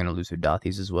on 2, they're going to lose their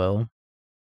Dothies as well.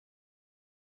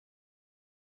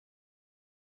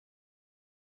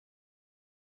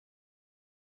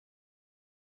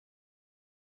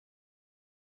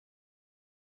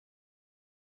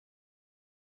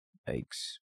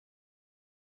 Yikes.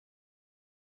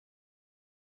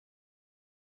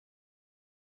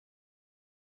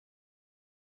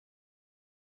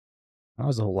 That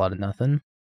was a whole lot of nothing.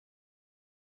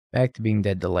 Back to being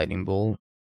dead to Lightning Bolt.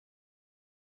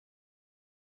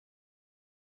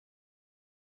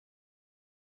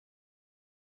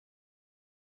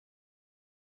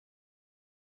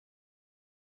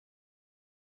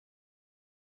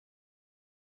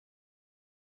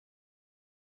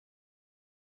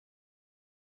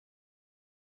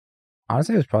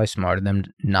 Honestly, it was probably smart of them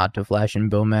not to flash in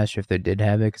Bowmaster if they did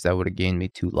have it, because that would have gained me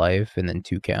 2 life and then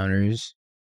 2 counters.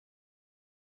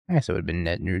 I guess it would have been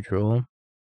net neutral. I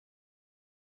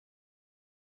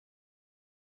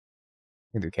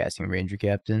think they're casting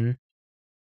Ranger-Captain.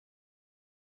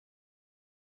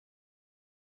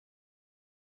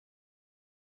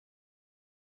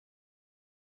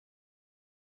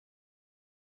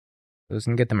 So this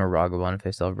can get them a Ragavan if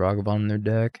they still have Ragavan in their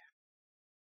deck.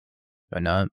 Why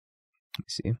not? Let me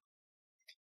see.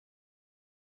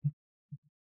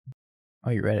 Oh,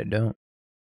 you're right, I don't.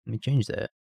 Let me change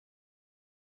that.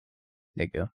 There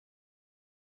you go.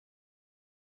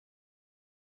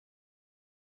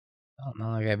 Oh,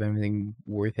 not like I have anything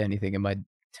worth anything in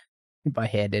my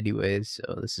hand anyways,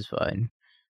 so this is fine.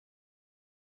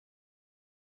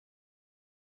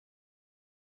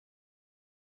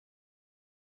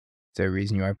 Is there a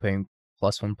reason you are playing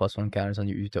 +1/+1 counters on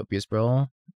your Utopia Sprawl?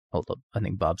 Hold up, I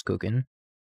think Bob's cooking.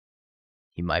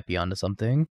 He might be onto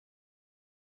something.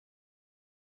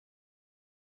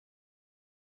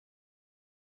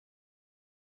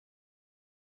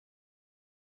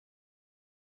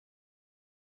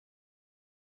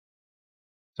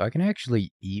 So I can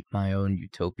actually eat my own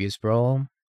Utopia Sprawl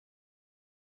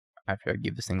after I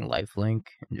give this thing lifelink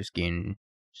and just gain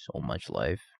so much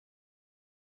life.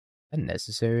 Is that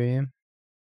necessary?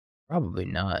 Probably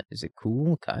not. Is it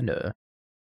cool? Kinda.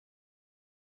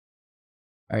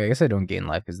 I guess I don't gain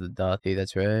life because of the Dathi,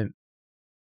 that's right.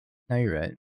 No, you're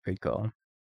right. Good call.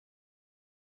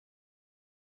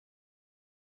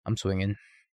 I'm swinging.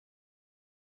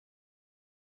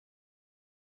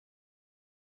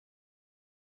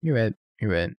 You're right.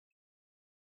 You're right.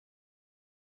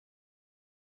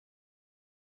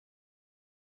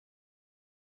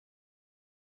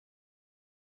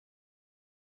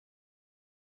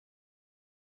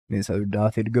 Need this other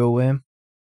Dathi to go away.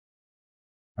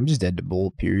 I'm just dead to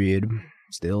Bolt, period.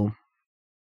 Still.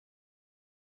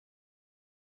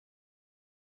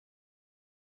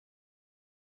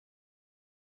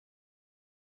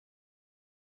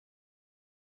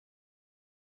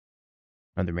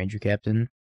 Another Ranger-Captain.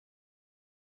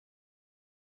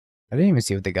 I didn't even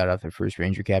see what they got off their first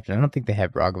Ranger-Captain. I don't think they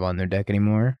have Ragavan in their deck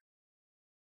anymore.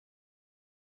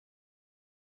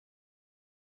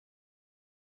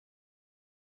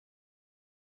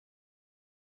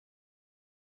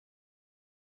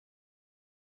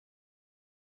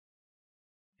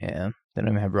 Yeah, they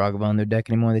don't even have Ragavan in their deck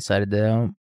anymore. They decided that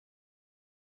out.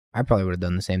 I probably would have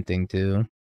done the same thing too.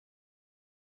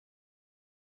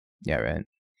 Yeah, right.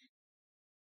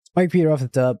 Spike Peter off the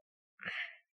top.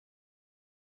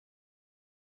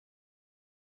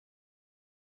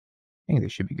 I think they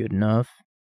should be good enough.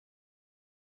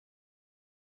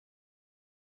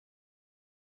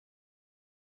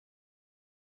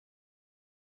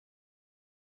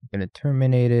 I'm gonna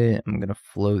terminate it. I'm gonna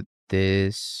float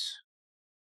this.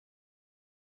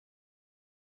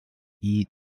 Eat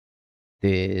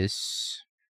this.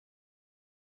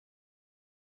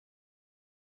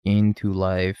 Gain 2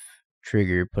 life.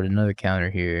 Trigger. Put another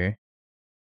counter here.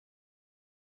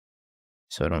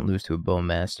 So I don't lose to a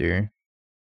Bowmaster.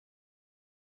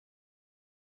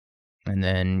 And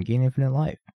then gain infinite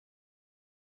life.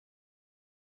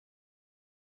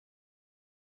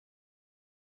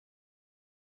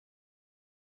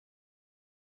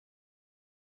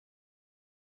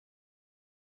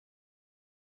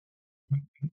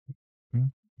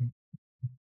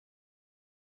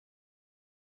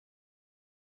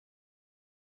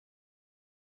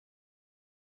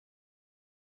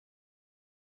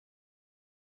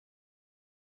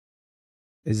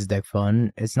 Is this deck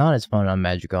fun? It's not as fun on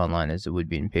Magic Online as it would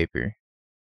be in paper.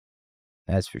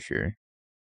 That's for sure.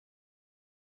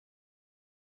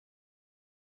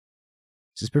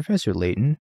 This is Professor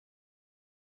Layton.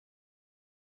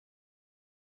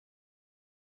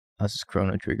 Oh, this is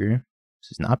Chrono Trigger.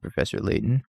 This is not Professor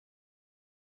Layton.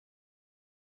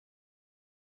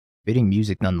 Fitting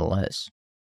music nonetheless.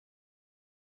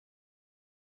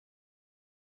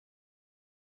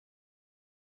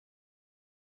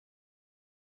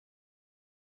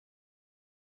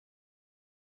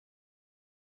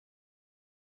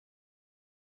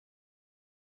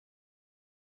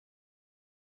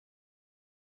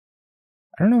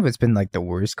 I don't know if it's been like the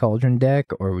worst Cauldron deck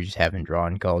or we just haven't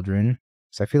drawn Cauldron.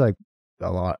 So I feel like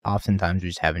oftentimes we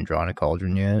just haven't drawn a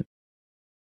Cauldron yet.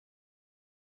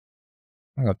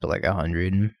 I'm up to like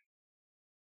 100.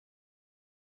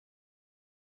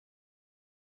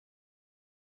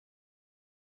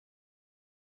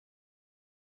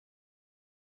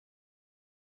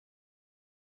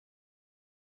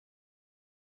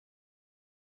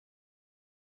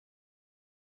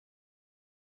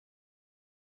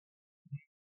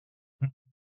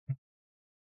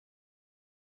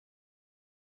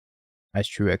 That's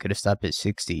true. I could have stopped at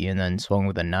 60 and then swung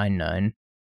with a 9/9.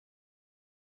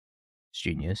 It's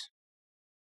genius.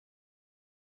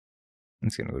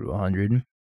 It's gonna go to 100.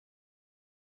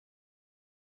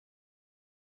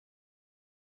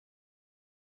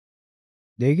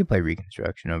 Yeah, you could play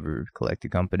Reconstruction over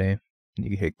Collected Company. You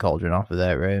could hit Cauldron off of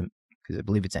that, right? Because I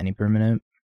believe it's any permanent.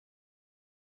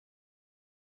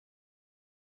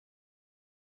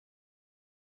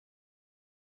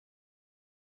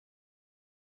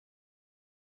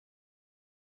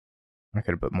 I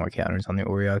could have put more counters on the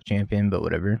Auriok Champion, but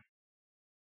whatever.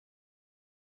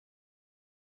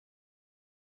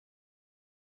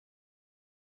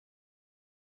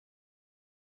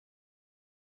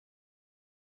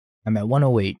 I'm at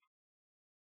 108.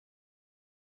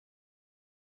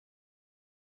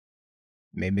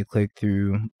 Made me click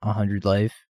through 100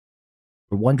 life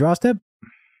for one draw step.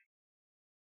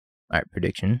 Alright,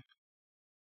 prediction.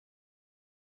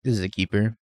 This is a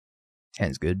keeper.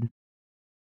 10's good.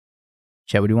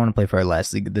 Chat, what do you want to play for our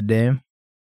last league of the day?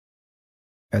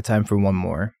 Got time for one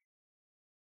more.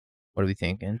 What are we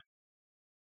thinking?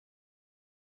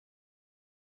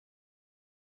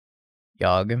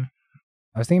 Yogg.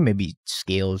 I was thinking maybe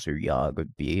Scales or Yogg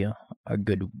would be a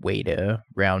good way to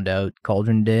round out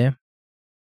Cauldron Day.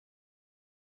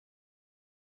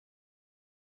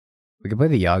 We could play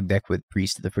the Yogg deck with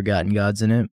Priest of the Forgotten Gods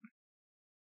in it.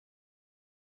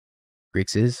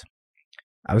 Grixis.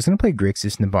 I was going to play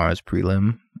Grixis Navarro's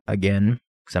Prelim again,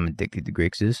 because I'm addicted to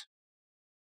Grixis.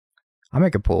 I'll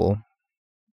make a poll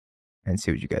and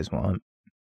see what you guys want.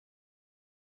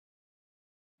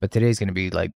 But today's going to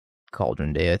be like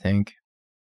Cauldron Day, I think.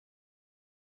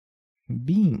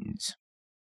 Beans.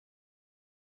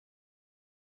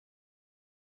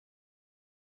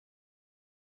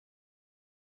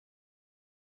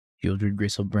 Shieldred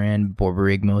Gristlebrand,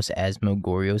 Borborygmos,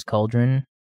 Asmogorios Cauldron.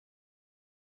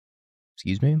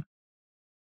 Excuse me?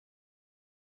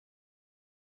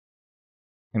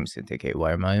 I'm just going to take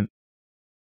Haywire Mite.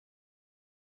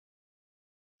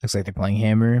 Looks like they're playing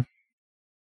Hammer.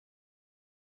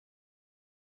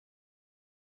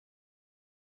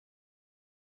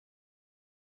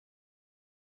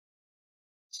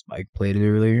 Spike played it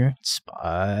earlier.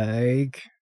 Spike.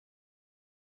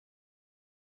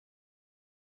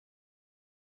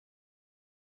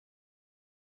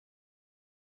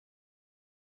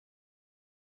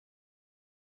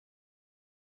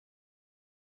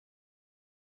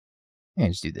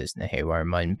 And just do this in the Haywire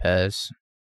Mite and pass.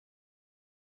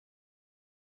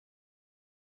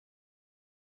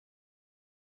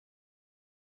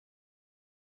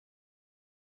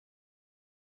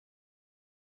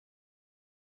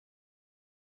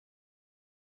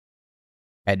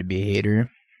 Had to be a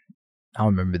hater. I'll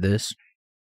remember this.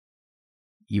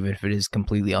 Even if it is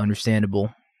completely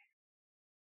understandable.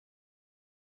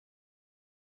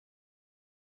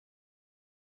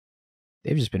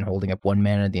 They've just been holding up 1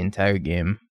 mana the entire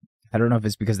game. I don't know if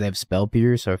it's because they have Spell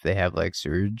Pierce or if they have like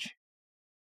Surge.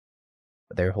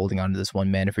 But they're holding on to this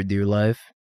 1 mana for dear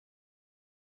life.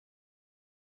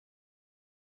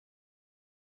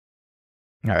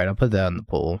 Alright, I'll put that on the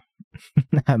poll.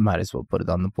 I might as well put it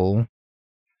on the poll.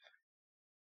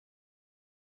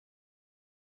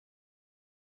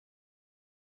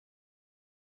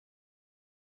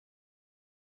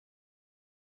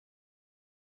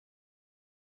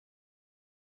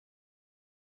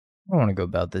 I don't want to go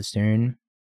about this turn.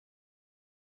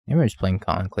 Maybe I'm just playing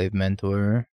Conclave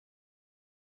Mentor.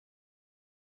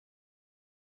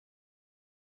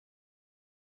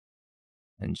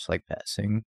 And just like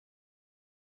passing.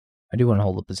 I do want to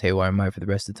hold up this Haywire Mite for the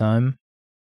rest of the time.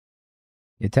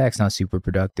 The attack's not super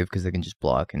productive because they can just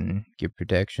block and give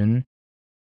protection.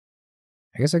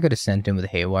 I guess I could have sent in with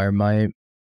Haywire Mite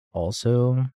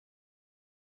also.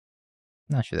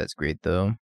 Not sure that's great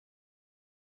though.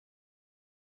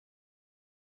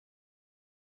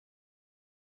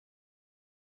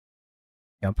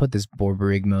 Yeah, I'll put this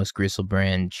Borborygmos,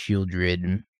 Gristlebrand,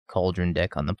 Shieldred, Cauldron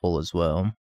deck on the poll as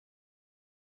well.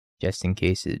 Just in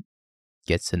case it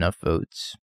gets enough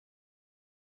votes.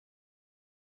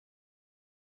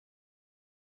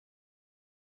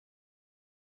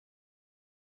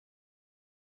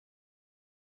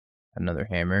 Another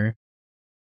Hammer.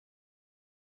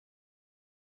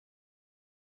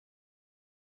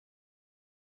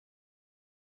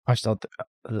 I'll start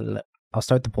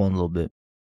the poll in a little bit.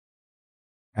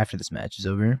 After this match is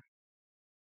over.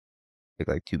 Take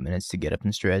like 2 minutes to get up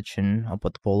and stretch, and I'll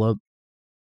put the poll up.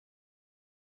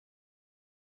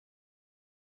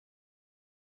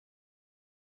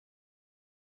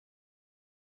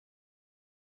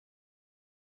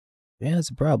 Yeah, that's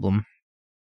a problem.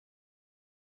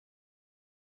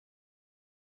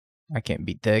 I can't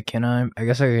beat that, can I? I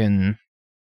guess I can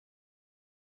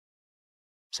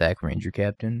sack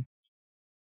Ranger-Captain.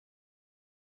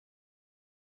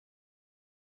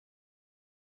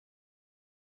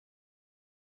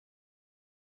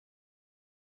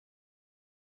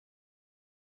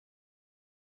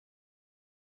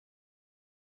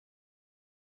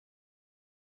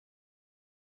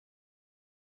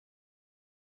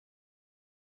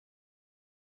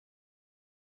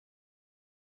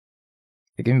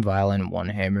 I can Violent one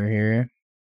hammer here.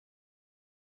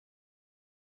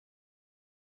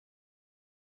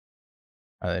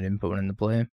 I didn't put one into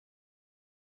play.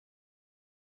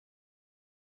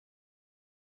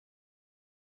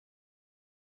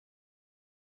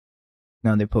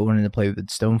 Now they put one into play with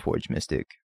Stoneforge Mystic.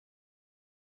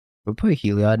 If I put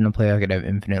Heliod into play, I could have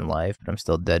infinite life, but I'm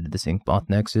still dead to the Syncmoth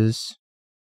Nexus.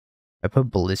 If I put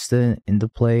Ballista into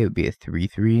play, it would be a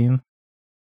 3/3.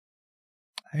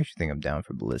 I actually think I'm down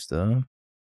for Ballista.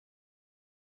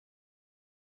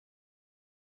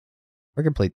 I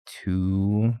could play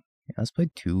two. Yeah, let's play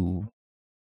two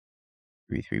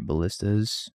 3/3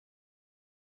 Ballistas.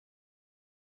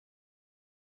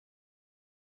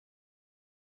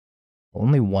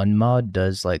 Only one mod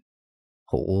does like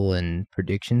poll and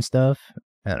prediction stuff.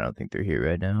 I don't think they're here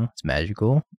right now. It's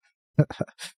magical.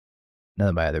 None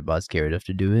of my other bots care enough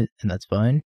to do it, and that's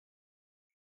fine.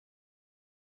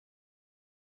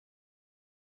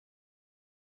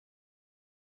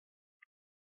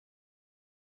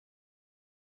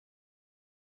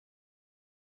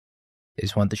 They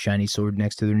just want the shiny sword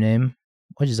next to their name,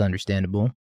 which is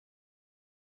understandable.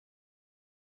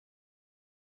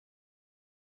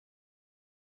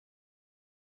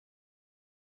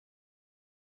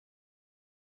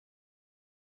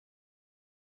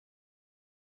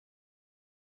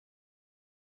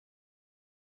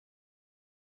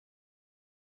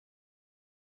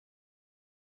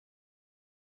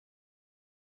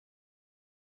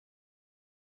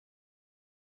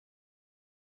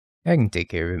 I can take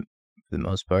care of it for the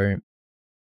most part.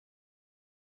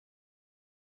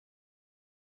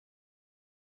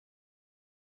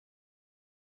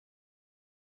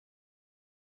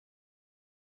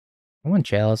 I want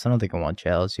Chalice. I don't think I want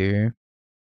Chalice here.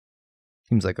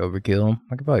 Seems like overkill.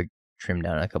 I could probably trim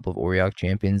down a couple of Auriok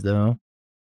Champions, though.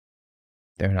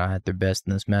 They're not at their best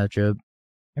in this matchup.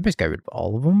 I just got rid of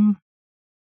all of them.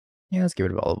 Yeah, let's get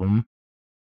rid of all of them.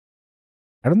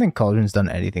 I don't think Cauldron's done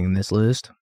anything in this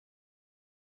list.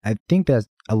 I think that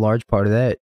a large part of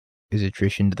that is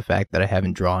attrition to the fact that I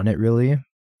haven't drawn it, really.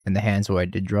 And the hands where I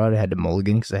did draw it, I had to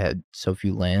mulligan because I had so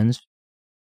few lands.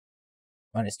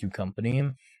 -2 company.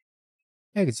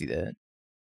 Yeah, I can see that.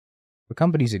 But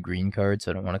company's a green card,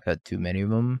 so I don't want to cut too many of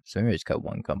them. So I'm going to just cut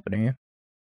one company.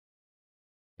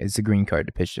 It's a green card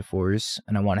to pitch to force,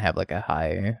 and I want to have like a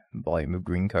high volume of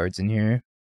green cards in here.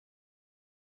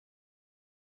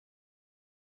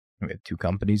 We have 2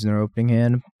 companies in our opening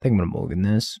hand. I think I'm going to mulligan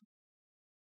this.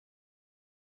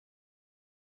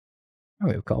 Oh,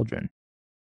 we have Cauldron.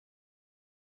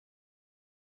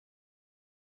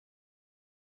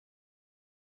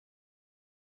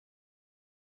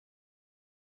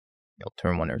 You'll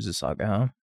turn 1 Urza Saga, huh?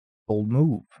 Bold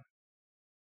move.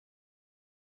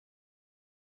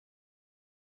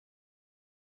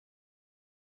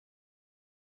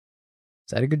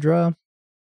 Is that a good draw?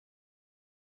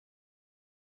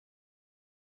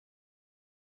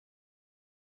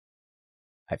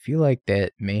 I feel like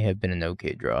that may have been an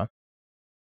okay draw.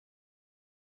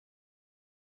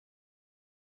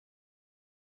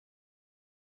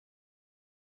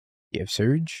 You have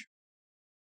Surge?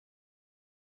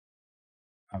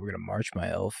 Oh, we're gonna march my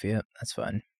elf. Yeah, that's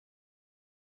fine.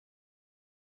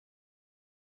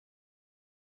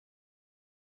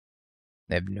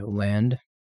 They have no land.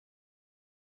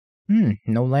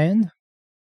 No land?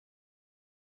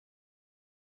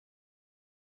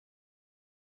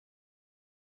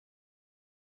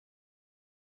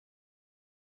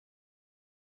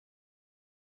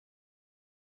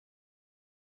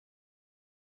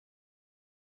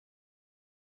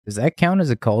 Does that count as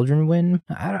a Cauldron win?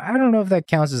 I don't know if that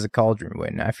counts as a Cauldron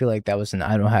win. I feel like that was an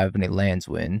I don't have any lands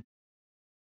win.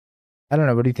 I don't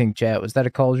know. What do you think, chat? Was that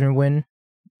a Cauldron win?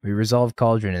 We resolved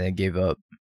Cauldron and they gave up.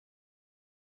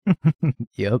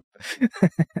 Yep.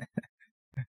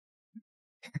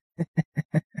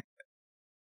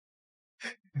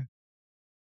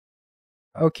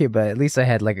 Okay, but at least I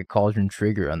had like a Cauldron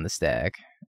trigger on the stack.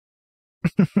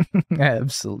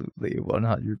 Absolutely,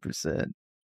 100%.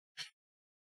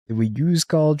 Did we use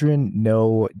Cauldron?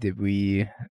 No. Did we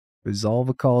resolve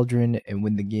a Cauldron and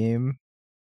win the game?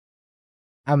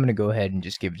 I'm going to go ahead and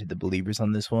just give it to the believers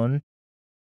on this one.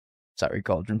 Sorry,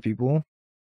 Cauldron people.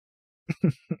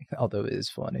 Although it is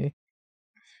funny.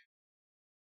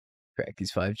 Crack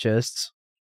these 5 chests.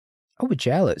 Oh, a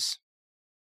Chalice.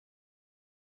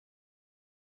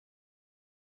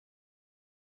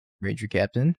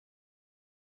 Ranger-Captain.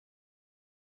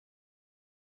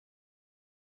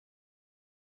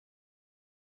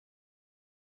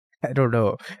 I don't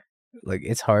know. Like,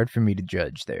 it's hard for me to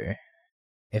judge there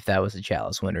if that was a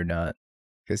Chalice win or not.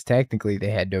 Because technically they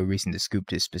had no reason to scoop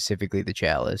to specifically the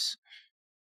Chalice.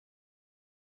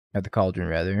 Not the Cauldron,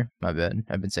 rather. My bad.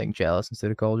 I've been saying Chalice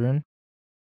instead of Cauldron.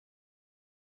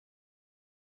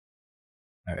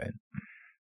 Alright.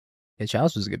 Yeah,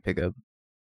 Chalice was a good pickup.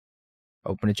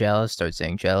 Open a Chalice, start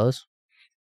saying Chalice.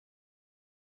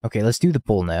 Okay, let's do the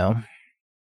pull now.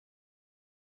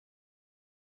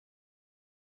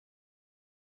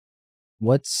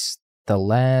 What's the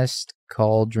last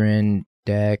Cauldron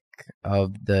deck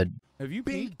of the... Have you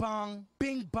peaked? Bing bong,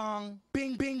 bing bong,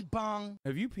 bing bing bong.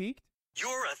 Have you peaked?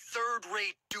 You're a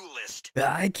third-rate duelist.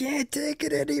 I can't take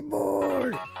it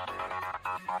anymore.